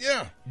ago.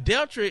 Yeah.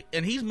 Deltrick,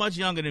 and he's much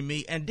younger than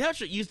me, and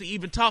Deltrick used to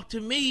even talk to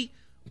me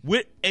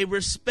with a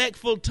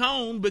respectful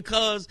tone,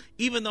 because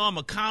even though I'm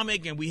a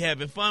comic and we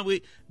having fun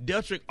with,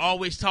 Deltrick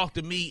always talked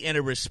to me in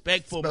a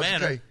respectful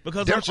manner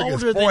because Deltrick I'm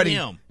older than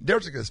him.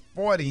 Deltrick is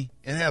 40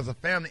 and has a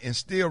family and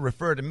still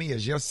refer to me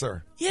as yes,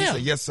 sir. Yeah. He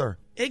said, yes, sir.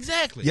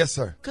 Exactly. Yes,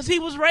 sir. Because he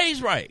was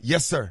raised right.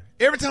 Yes, sir.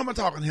 Every time I'm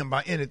talking to him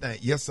about anything,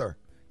 yes, sir.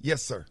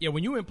 Yes, sir. Yeah,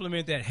 when you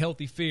implement that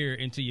healthy fear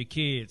into your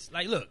kids,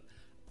 like, look,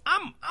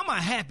 I'm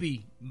a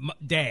happy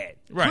dad.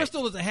 Right.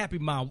 Crystal is a happy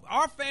mom.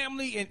 Our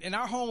family and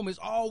our home is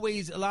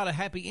always a lot of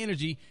happy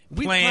energy.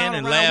 We Playing clown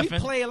and around, laughing. We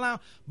play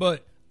around,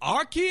 but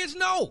our kids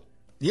know.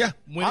 Yeah,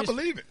 I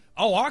believe it.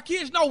 Oh, our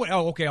kids know.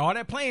 Okay, all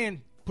that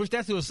playing, push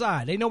that to the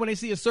side. They know when they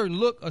see a certain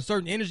look, a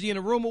certain energy in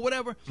the room or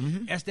whatever,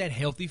 that's that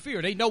healthy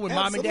fear. They know when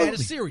mom and dad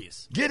is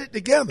serious. Get it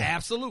together.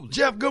 Absolutely.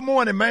 Jeff, good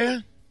morning,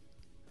 man.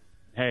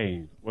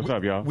 Hey, what's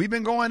up, y'all? We've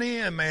been going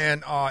in,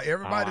 man.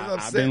 Everybody's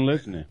upset. I've been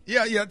listening.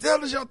 Yeah.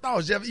 Tell us your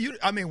thoughts, Jeff.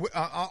 I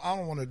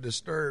don't want to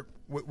disturb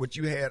what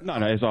you had. No,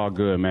 it's all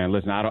good, man.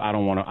 Listen, I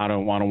don't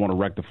want to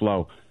wreck the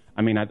flow.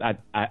 I mean,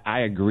 I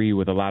agree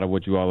with a lot of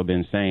what you all have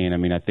been saying. I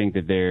mean, I think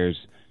that there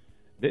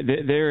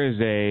is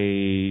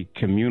a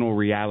communal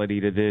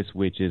reality to this,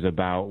 which is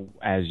about,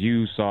 as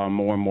you saw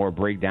more and more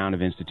breakdown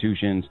of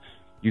institutions,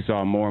 you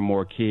saw more and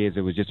more kids.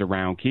 It was just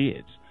around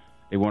kids.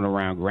 They weren't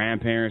around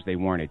grandparents. They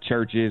weren't at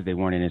churches. They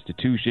weren't in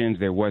institutions.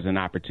 There was an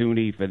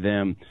opportunity for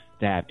them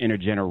to have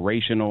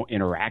intergenerational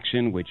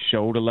interaction, which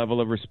showed a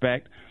level of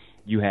respect.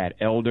 You had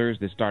elders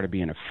that started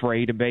being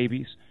afraid of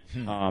babies.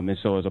 And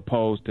so as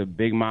opposed to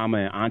Big Mama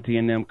and Auntie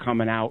and them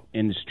coming out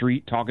in the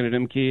street talking to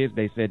them kids,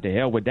 they said, to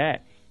hell with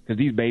that, because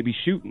these babies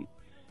shooting.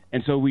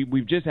 And so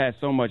we've just had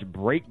so much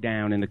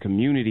breakdown in the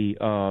community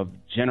of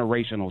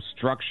generational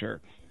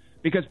structure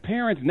because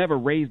parents never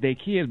raised their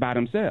kids by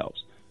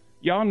themselves.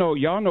 Y'all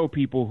know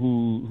people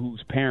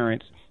whose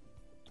parents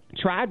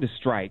tried to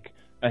strike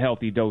a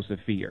healthy dose of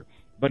fear,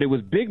 but it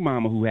was Big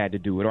Mama who had to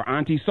do it, or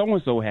Auntie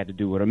so-and-so had to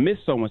do it, or Miss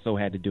so-and-so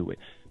had to do it,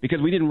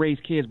 because we didn't raise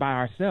kids by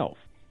ourselves.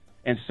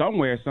 And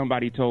somewhere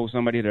somebody told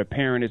somebody that a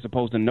parent is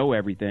supposed to know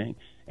everything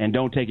and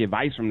don't take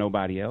advice from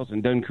nobody else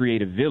and doesn't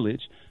create a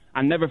village.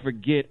 I never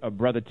forget a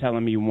brother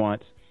telling me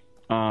once,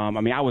 I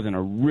was in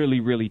a really,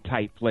 really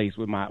tight place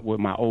with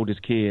my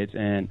oldest kids,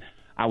 and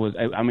I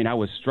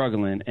was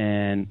struggling,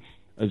 and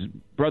his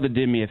brother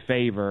did me a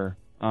favor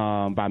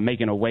by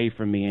making a way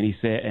for me, and he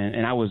said,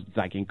 and I was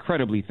like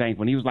incredibly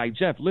thankful. And he was like,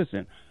 Jeff,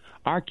 listen,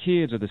 our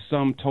kids are the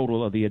sum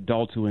total of the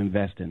adults who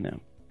invest in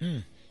them.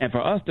 And for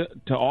us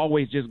to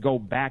always just go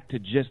back to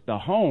just the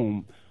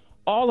home,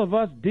 all of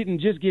us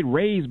didn't just get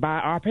raised by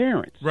our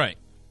parents. Right.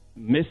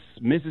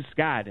 Mrs.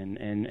 Scott and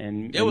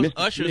there was Mr.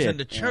 ushers Smith in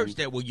the church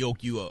that would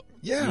yoke you up.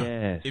 Yeah.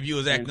 Yes. If you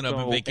was acting up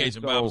in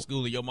vacation Bible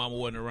school and your mama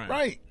wasn't around.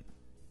 Right.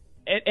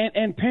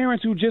 And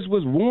parents who just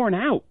was worn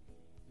out.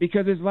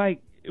 Because it's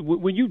like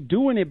when you're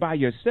doing it by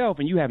yourself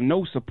and you have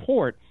no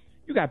support,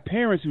 you got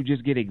parents who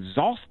just get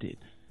exhausted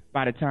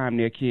by the time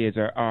their kids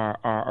are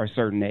a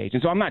certain age.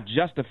 And so I'm not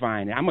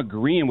justifying it. I'm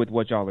agreeing with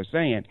what y'all are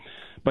saying.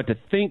 But to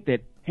think that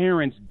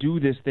parents do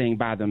this thing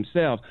by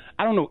themselves,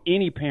 I don't know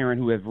any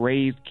parent who has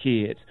raised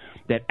kids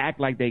that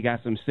act like they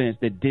got some sense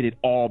that did it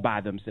all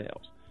by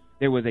themselves.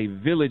 There was a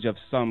village of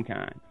some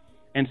kind.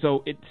 And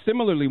so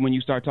similarly, when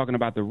you start talking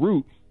about the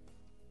root,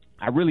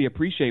 I really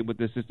appreciate what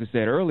the sister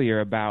said earlier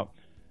about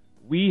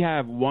we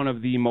have one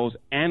of the most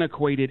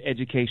antiquated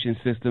education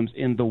systems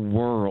in the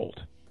world.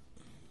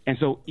 And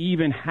so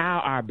even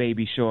how our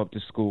babies show up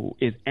to school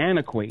is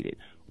antiquated,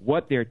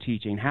 what they're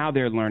teaching, how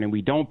they're learning.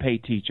 We don't pay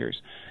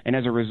teachers. And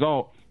as a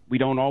result, We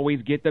don't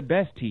always get the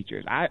best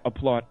teachers. I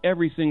applaud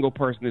every single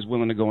person that's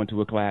willing to go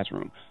into a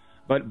classroom.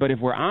 But if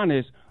we're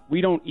honest, we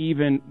don't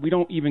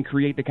even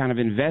create the kind of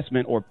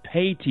investment or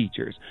pay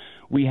teachers.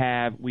 We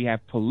have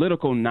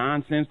political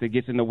nonsense that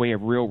gets in the way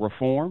of real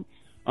reform.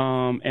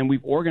 And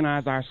we've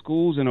organized our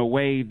schools in a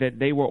way that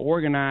they were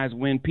organized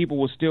when people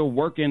were still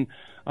working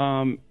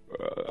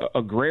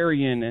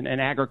agrarian and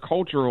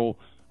agricultural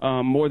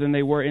more than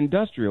they were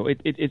industrial.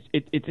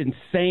 It's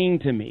insane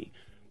to me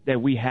that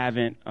we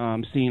haven't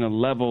seen a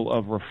level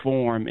of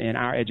reform in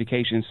our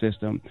education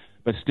system,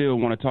 but still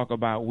want to talk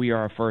about we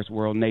are a first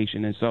world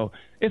nation. And so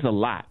it's a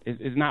lot.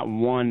 It's not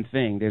one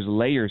thing. There's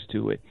layers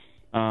to it.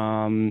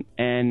 And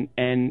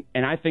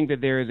I think that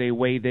there is a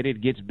way that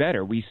it gets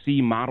better. We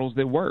see models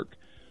that work.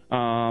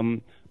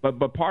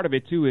 But part of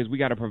it, too, is we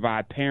got to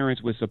provide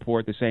parents with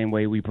support the same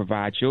way we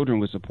provide children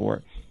with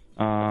support.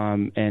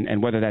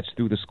 And whether that's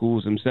through the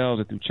schools themselves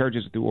or through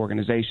churches or through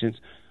organizations.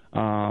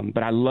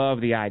 But I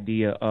love the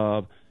idea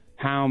of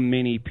how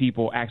many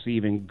people actually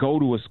even go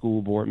to a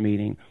school board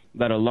meeting,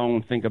 let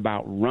alone think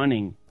about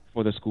running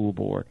for the school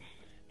board.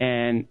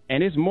 And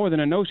it's more than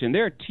a notion.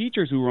 There are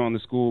teachers who are on the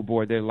school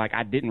board that are like,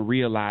 I didn't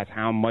realize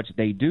how much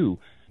they do.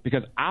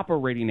 Because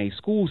operating a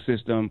school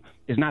system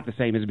is not the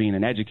same as being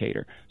an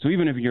educator. So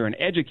even if you're an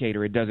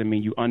educator, it doesn't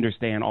mean you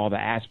understand all the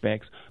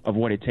aspects of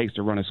what it takes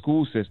to run a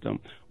school system,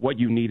 what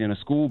you need in a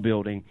school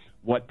building,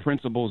 what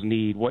principals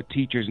need, what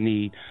teachers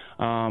need.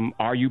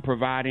 Are you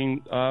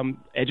providing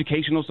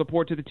educational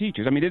support to the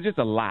teachers? I mean, there's just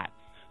a lot.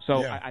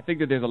 So yeah. I think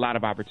that there's a lot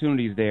of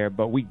opportunities there,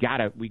 but we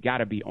gotta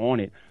be on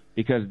it,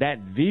 because that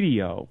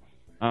video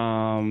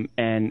and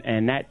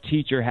that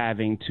teacher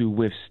having to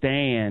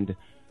withstand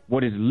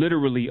what is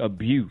literally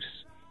abuse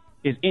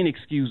is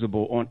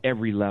inexcusable on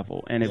every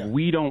level. And if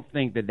we don't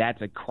think that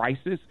that's a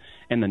crisis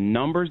and the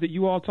numbers that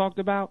you all talked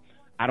about,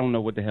 I don't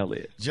know what the hell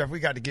is. Jeff, we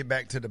got to get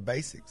back to the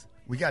basics.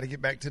 We got to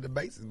get back to the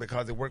basics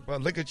because it worked well.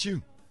 Look at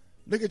you.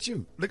 Look at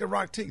you. Look at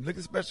Rock T. Look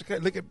at Special K.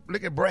 Look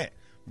at Brett.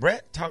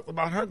 Brett talked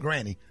about her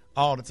granny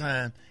all the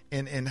time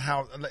and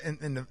how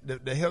in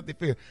the healthy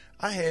fear.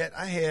 I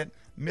had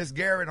Miss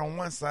Garrett on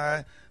one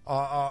side,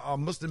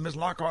 Mr. and Miss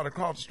Lockhart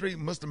across the street,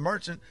 Mr.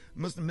 Merchant,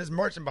 Mr. and Miss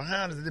Merchant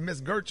behind us, and then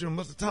Miss Gertrude and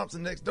Mr.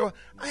 Thompson next door.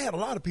 I had a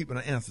lot of people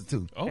to answer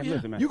to. Oh, yeah.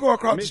 Listen, you go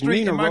across the street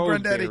Nina and my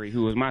Roseberry, granddaddy.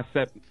 Who was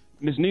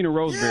Miss Nina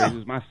Roseberry, who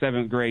was my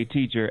 7th grade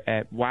teacher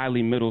at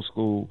Wiley Middle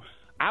School.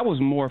 I was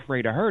more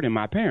afraid of her than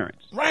my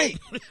parents. Right.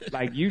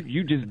 Like,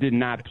 you just did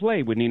not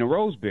play with Nina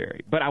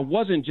Roseberry. But I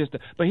wasn't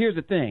but here's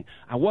the thing.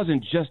 I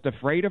wasn't just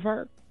afraid of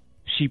her.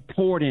 She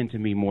poured into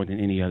me more than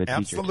any other teacher,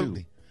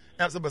 Absolutely. too.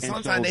 Absolutely. But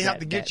sometimes they have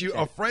to get you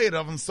afraid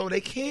of them so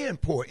they can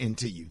pour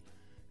into you.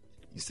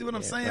 You see what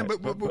I'm saying?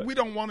 But we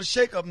don't want to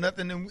shake up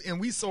nothing, and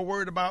we so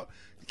worried about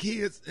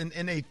kids and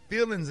their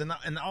feelings and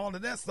all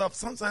of that stuff.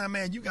 Sometimes,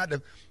 man, you got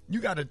to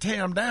tear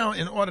them down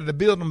in order to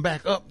build them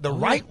back up the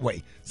right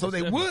way, so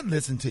they would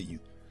listen to you.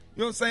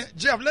 You know what I'm saying?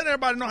 Jeff, let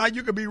everybody know how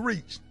you can be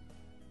reached.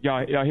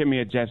 Y'all hit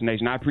me at Jeff's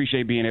Nation. I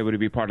appreciate being able to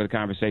be part of the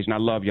conversation. I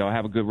love y'all.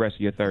 Have a good rest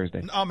of your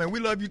Thursday. Oh, man, we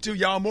love you too,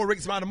 y'all. More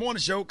Rickey Smiley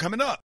Morning Show coming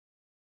up.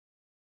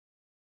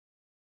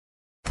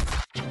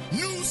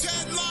 News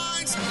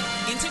headlines,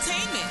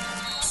 entertainment,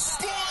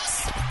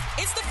 sports.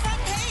 It's the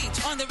front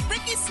page on the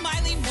Rickey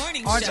Smiley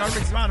Morning Show. All right, y'all,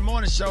 Rickey Smiley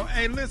Morning Show.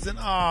 Hey, listen,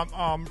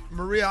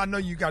 Maria, I know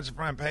you got your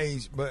front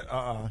page, but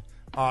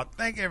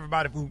thank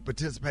everybody who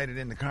participated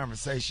in the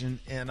conversation.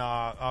 And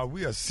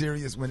we are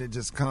serious when it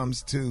just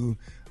comes to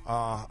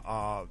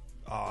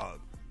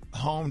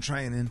home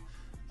training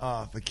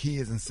for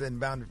kids and setting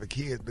boundaries for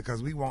kids,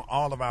 because we want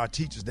all of our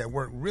teachers that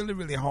work really,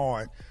 really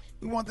hard.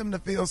 We want them to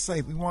feel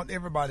safe. We want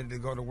everybody to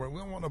go to work. We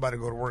don't want nobody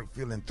to go to work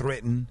feeling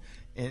threatened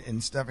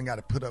and stuff and got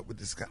to put up with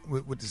this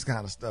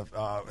kind of stuff.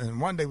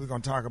 And one day we're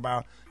going to talk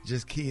about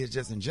just kids,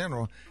 just in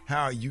general,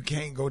 how you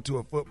can't go to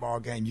a football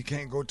game, you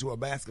can't go to a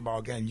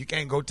basketball game, you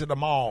can't go to the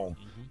mall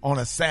on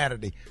a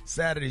Saturday.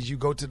 Saturdays you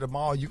go to the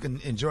mall, you can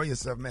enjoy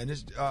yourself, man.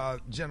 This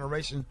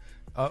generation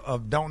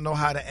of don't know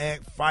how to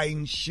act,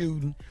 fighting,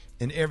 shooting,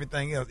 and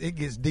everything else. It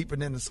gets deeper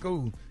than the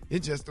school.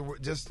 It's just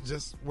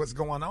what's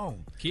going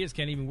on. Kids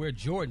can't even wear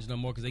Jordans no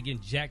more because they're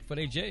getting jacked for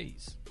their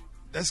J's.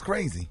 That's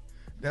crazy.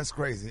 That's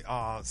crazy.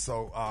 We're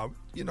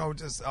going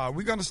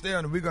to stay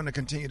on and we're going to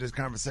continue this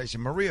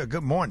conversation. Maria,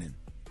 good morning.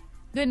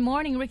 Good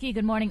morning, Ricky.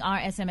 Good morning,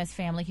 RSMS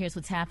family. Here's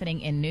what's happening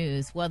in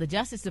news. Well, the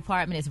Justice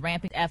Department is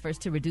ramping efforts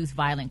to reduce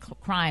violent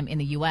crime in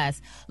the U.S.,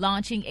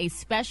 launching a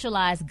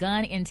specialized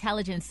gun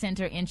intelligence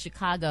center in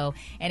Chicago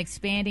and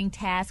expanding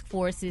task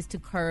forces to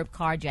curb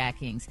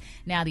carjackings.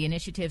 Now, the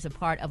initiatives are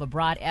part of a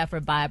broad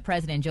effort by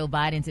President Joe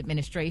Biden's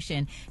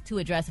administration to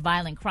address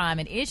violent crime,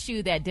 an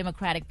issue that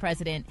Democratic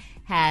president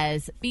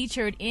has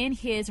featured in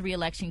his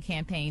reelection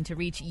campaign to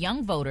reach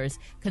young voters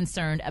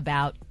concerned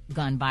about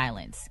gun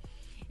violence.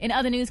 In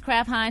other news,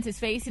 Kraft Heinz is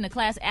facing a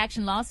class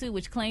action lawsuit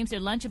which claims their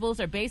Lunchables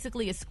are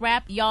basically a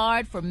scrap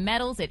yard for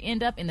medals that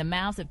end up in the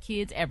mouths of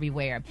kids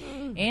everywhere.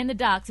 In the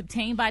docs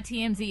obtained by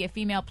TMZ, a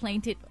female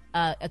plaintiff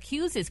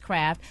accuses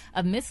Kraft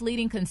of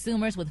misleading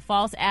consumers with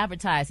false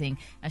advertising.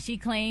 She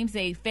claims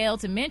they failed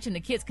to mention the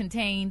kits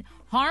contain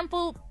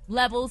harmful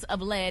levels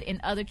of lead and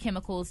other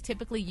chemicals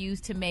typically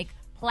used to make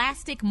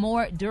plastic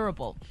more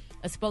durable.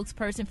 A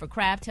spokesperson for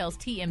Kraft tells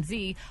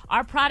TMZ,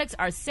 "Our products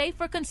are safe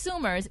for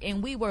consumers,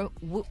 and we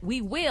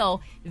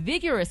will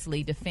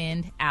vigorously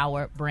defend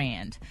our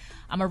brand."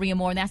 I'm Maria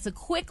Moore, and that's a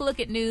quick look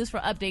at news. For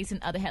updates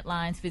and other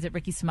headlines, visit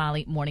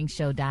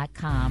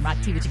RickySmileyMorningShow.com. Rock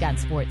T, what you got in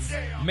sports?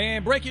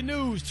 Man, breaking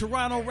news.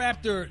 Toronto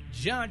Raptor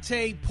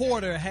Jonte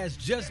Porter has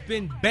just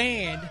been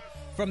banned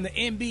from the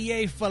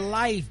NBA for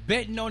life,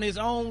 betting on his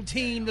own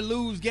team to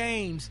lose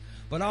games,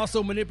 but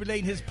also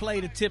manipulating his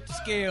play to tip the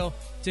scale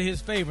to his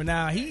favor.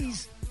 Now,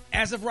 he's,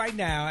 as of right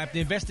now, after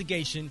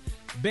investigation,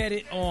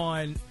 betted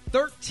on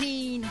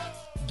 13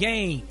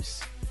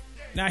 games.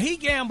 Now, he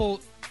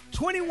gambled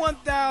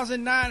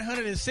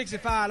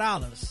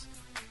 $21,965.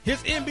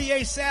 His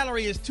NBA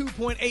salary is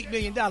 $2.8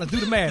 million. Do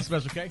the math,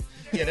 Special K.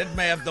 Yeah, that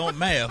math don't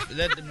math.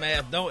 That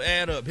math don't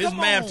add up. His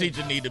math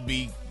teacher need to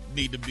be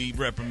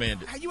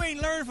reprimanded. You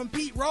ain't learned from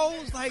Pete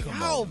Rose? Like,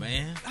 Come on,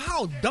 man.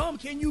 How dumb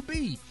can you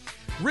be?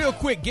 Real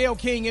quick, Gayle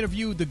King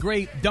interviewed the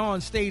great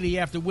Dawn Staley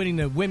after winning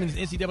the women's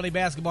NCAA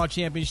basketball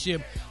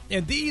championship.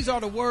 And these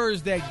are the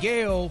words that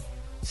Gayle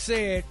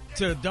said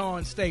to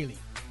Dawn Staley.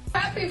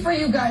 Happy for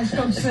you guys,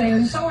 Coach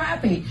Staley. So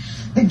happy.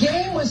 The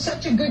game was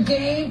such a good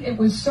game. It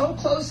was so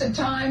close at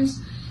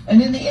times.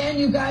 And in the end,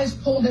 you guys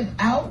pulled it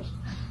out.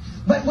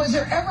 But was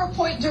there ever a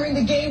point during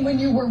the game when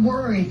you were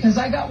worried? Because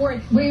I got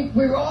worried. We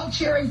were all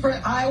cheering for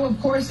Iowa, of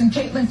course, and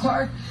Caitlin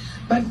Clark.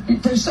 But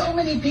for so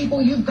many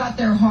people, you've got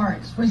their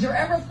hearts. Was there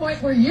ever a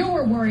point where you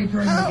were worried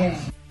during the game?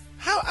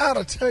 How out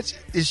of touch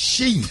is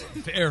she?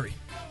 Very.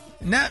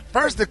 Not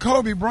first the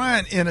Kobe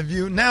Bryant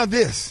interview, now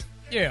this.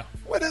 Yeah.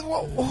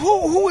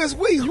 Who is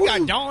we? You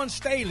got Dawn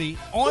Staley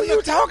on. What are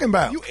you talking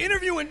about? You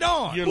interviewing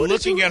Dawn. You're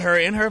looking at her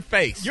in her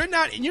face. You're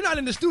not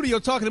in the studio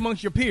talking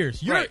amongst your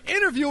peers. You're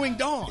interviewing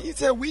Dawn. He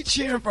said we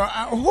cheering for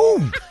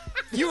who?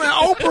 You and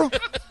Oprah?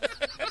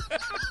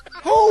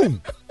 Who?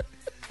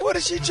 What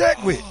did she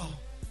check with?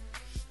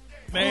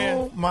 Man.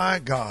 Oh my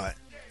God.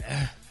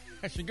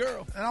 That's your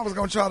girl. And I was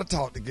gonna try to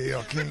talk to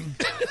Gayle King.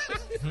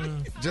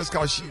 Just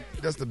cause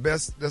that's the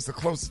best, that's the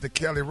closest to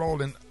Kelly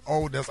Rowland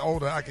that's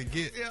older I could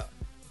get. Yeah.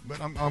 But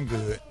I'm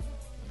good.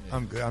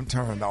 I'm good. I'm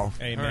turned off.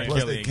 Hey, man, plus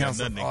Kelly they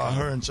canceled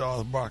her and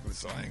Charles Barkley,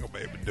 so I ain't gonna be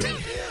able to do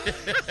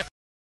it.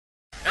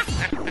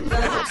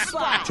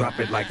 Drop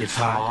it like it's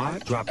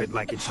hot. Drop it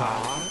like it's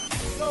hot.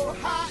 So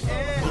hot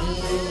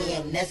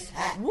and that's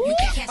hot. You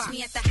can catch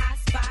me at the hot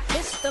spot.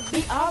 It's the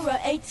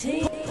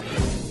BR18.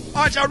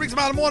 All right, y'all, Rickey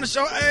Smiley Morning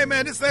Show. Hey,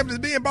 man, this segment is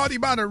being brought to you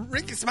by the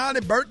Rickey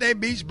Smiley Birthday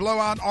Beach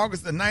Blowout,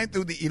 August the 9th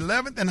through the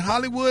 11th in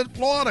Hollywood,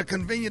 Florida.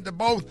 Convenient to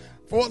both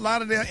Fort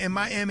Lauderdale and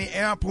Miami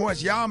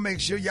airports. Y'all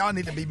make sure y'all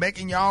need to be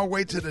making y'all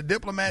way to the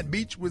Diplomat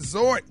Beach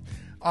Resort.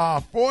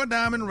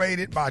 4-diamond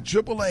rated by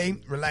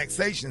AAA,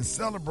 relaxation,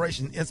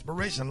 celebration,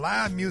 inspiration,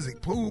 live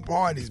music, pool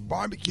parties,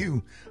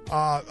 barbecue,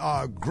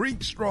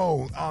 Greek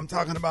stroll, I'm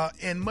talking about,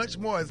 and much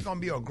more. It's going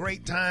to be a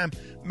great time.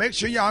 Make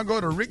sure y'all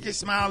go to Rickey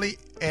Smiley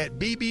at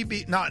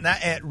BBB, not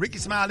at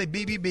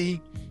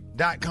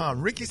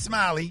RickySmileyBBB.com.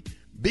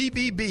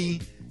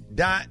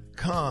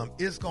 RickySmileyBBB.com.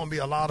 It's going to be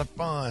a lot of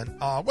fun.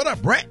 What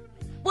up, Brett?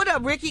 What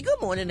up, Ricky?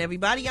 Good morning,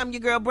 everybody. I'm your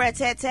girl, Brat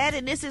Tat Tat,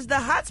 and this is The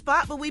Hot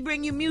Spot, where we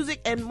bring you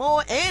music and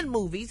more and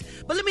movies.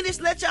 But let me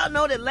just let y'all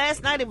know that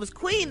last night it was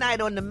Queen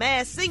Night on The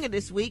Masked Singer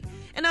this week,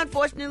 and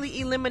unfortunately,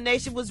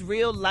 elimination was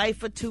real life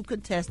for 2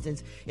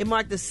 contestants. It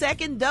marked the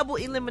second double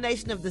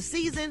elimination of the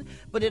season,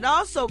 but it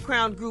also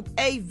crowned Group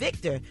A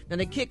victor. Now,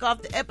 to kick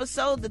off the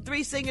episode, the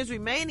 3 singers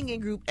remaining in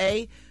Group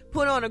A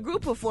put on a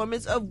group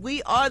performance of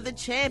We Are the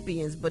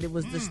Champions, but it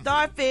was the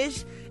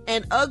Starfish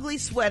and Ugly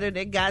Sweater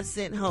that got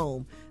sent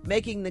home,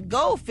 making the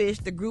Goldfish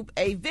the Group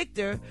A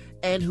victor.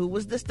 And who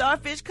was the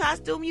Starfish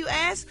costume, you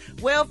ask?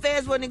 Well,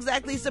 fans weren't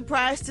exactly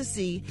surprised to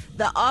see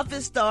The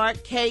Office star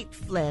Kate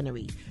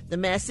Flannery. The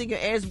Masked Singer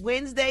airs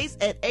Wednesdays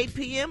at 8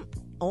 p.m.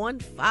 on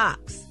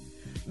Fox.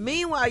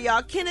 Meanwhile,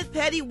 y'all, Kenneth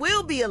Petty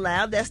will be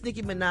allowed, that's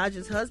Nicki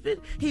Minaj's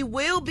husband, he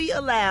will be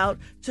allowed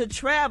to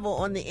travel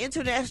on the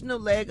international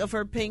leg of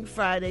her Pink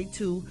Friday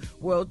 2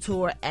 World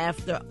Tour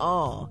after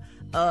all.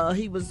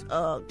 He was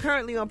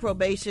currently on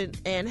probation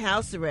and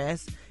house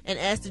arrest and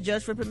asked the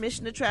judge for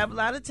permission to travel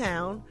out of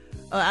town,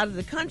 out of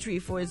the country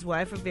for his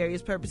wife for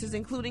various purposes,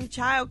 including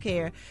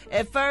childcare.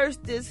 At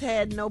first, this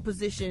had no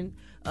position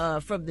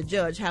from the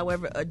judge.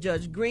 However, a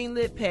judge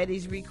greenlit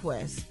Petty's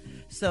request.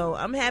 So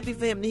I'm happy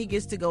for him that he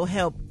gets to go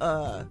help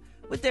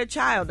with their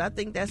child. I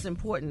think that's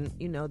important,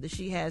 that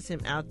she has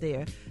him out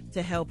there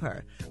to help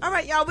her. All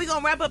right, y'all, we're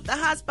going to wrap up the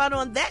hot spot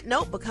on that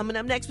note. But coming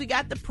up next, we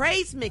got the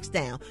praise mix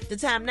down. The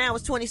time now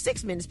is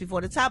 26 minutes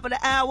before the top of the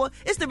hour.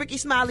 It's the Rickey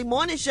Smiley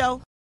Morning Show.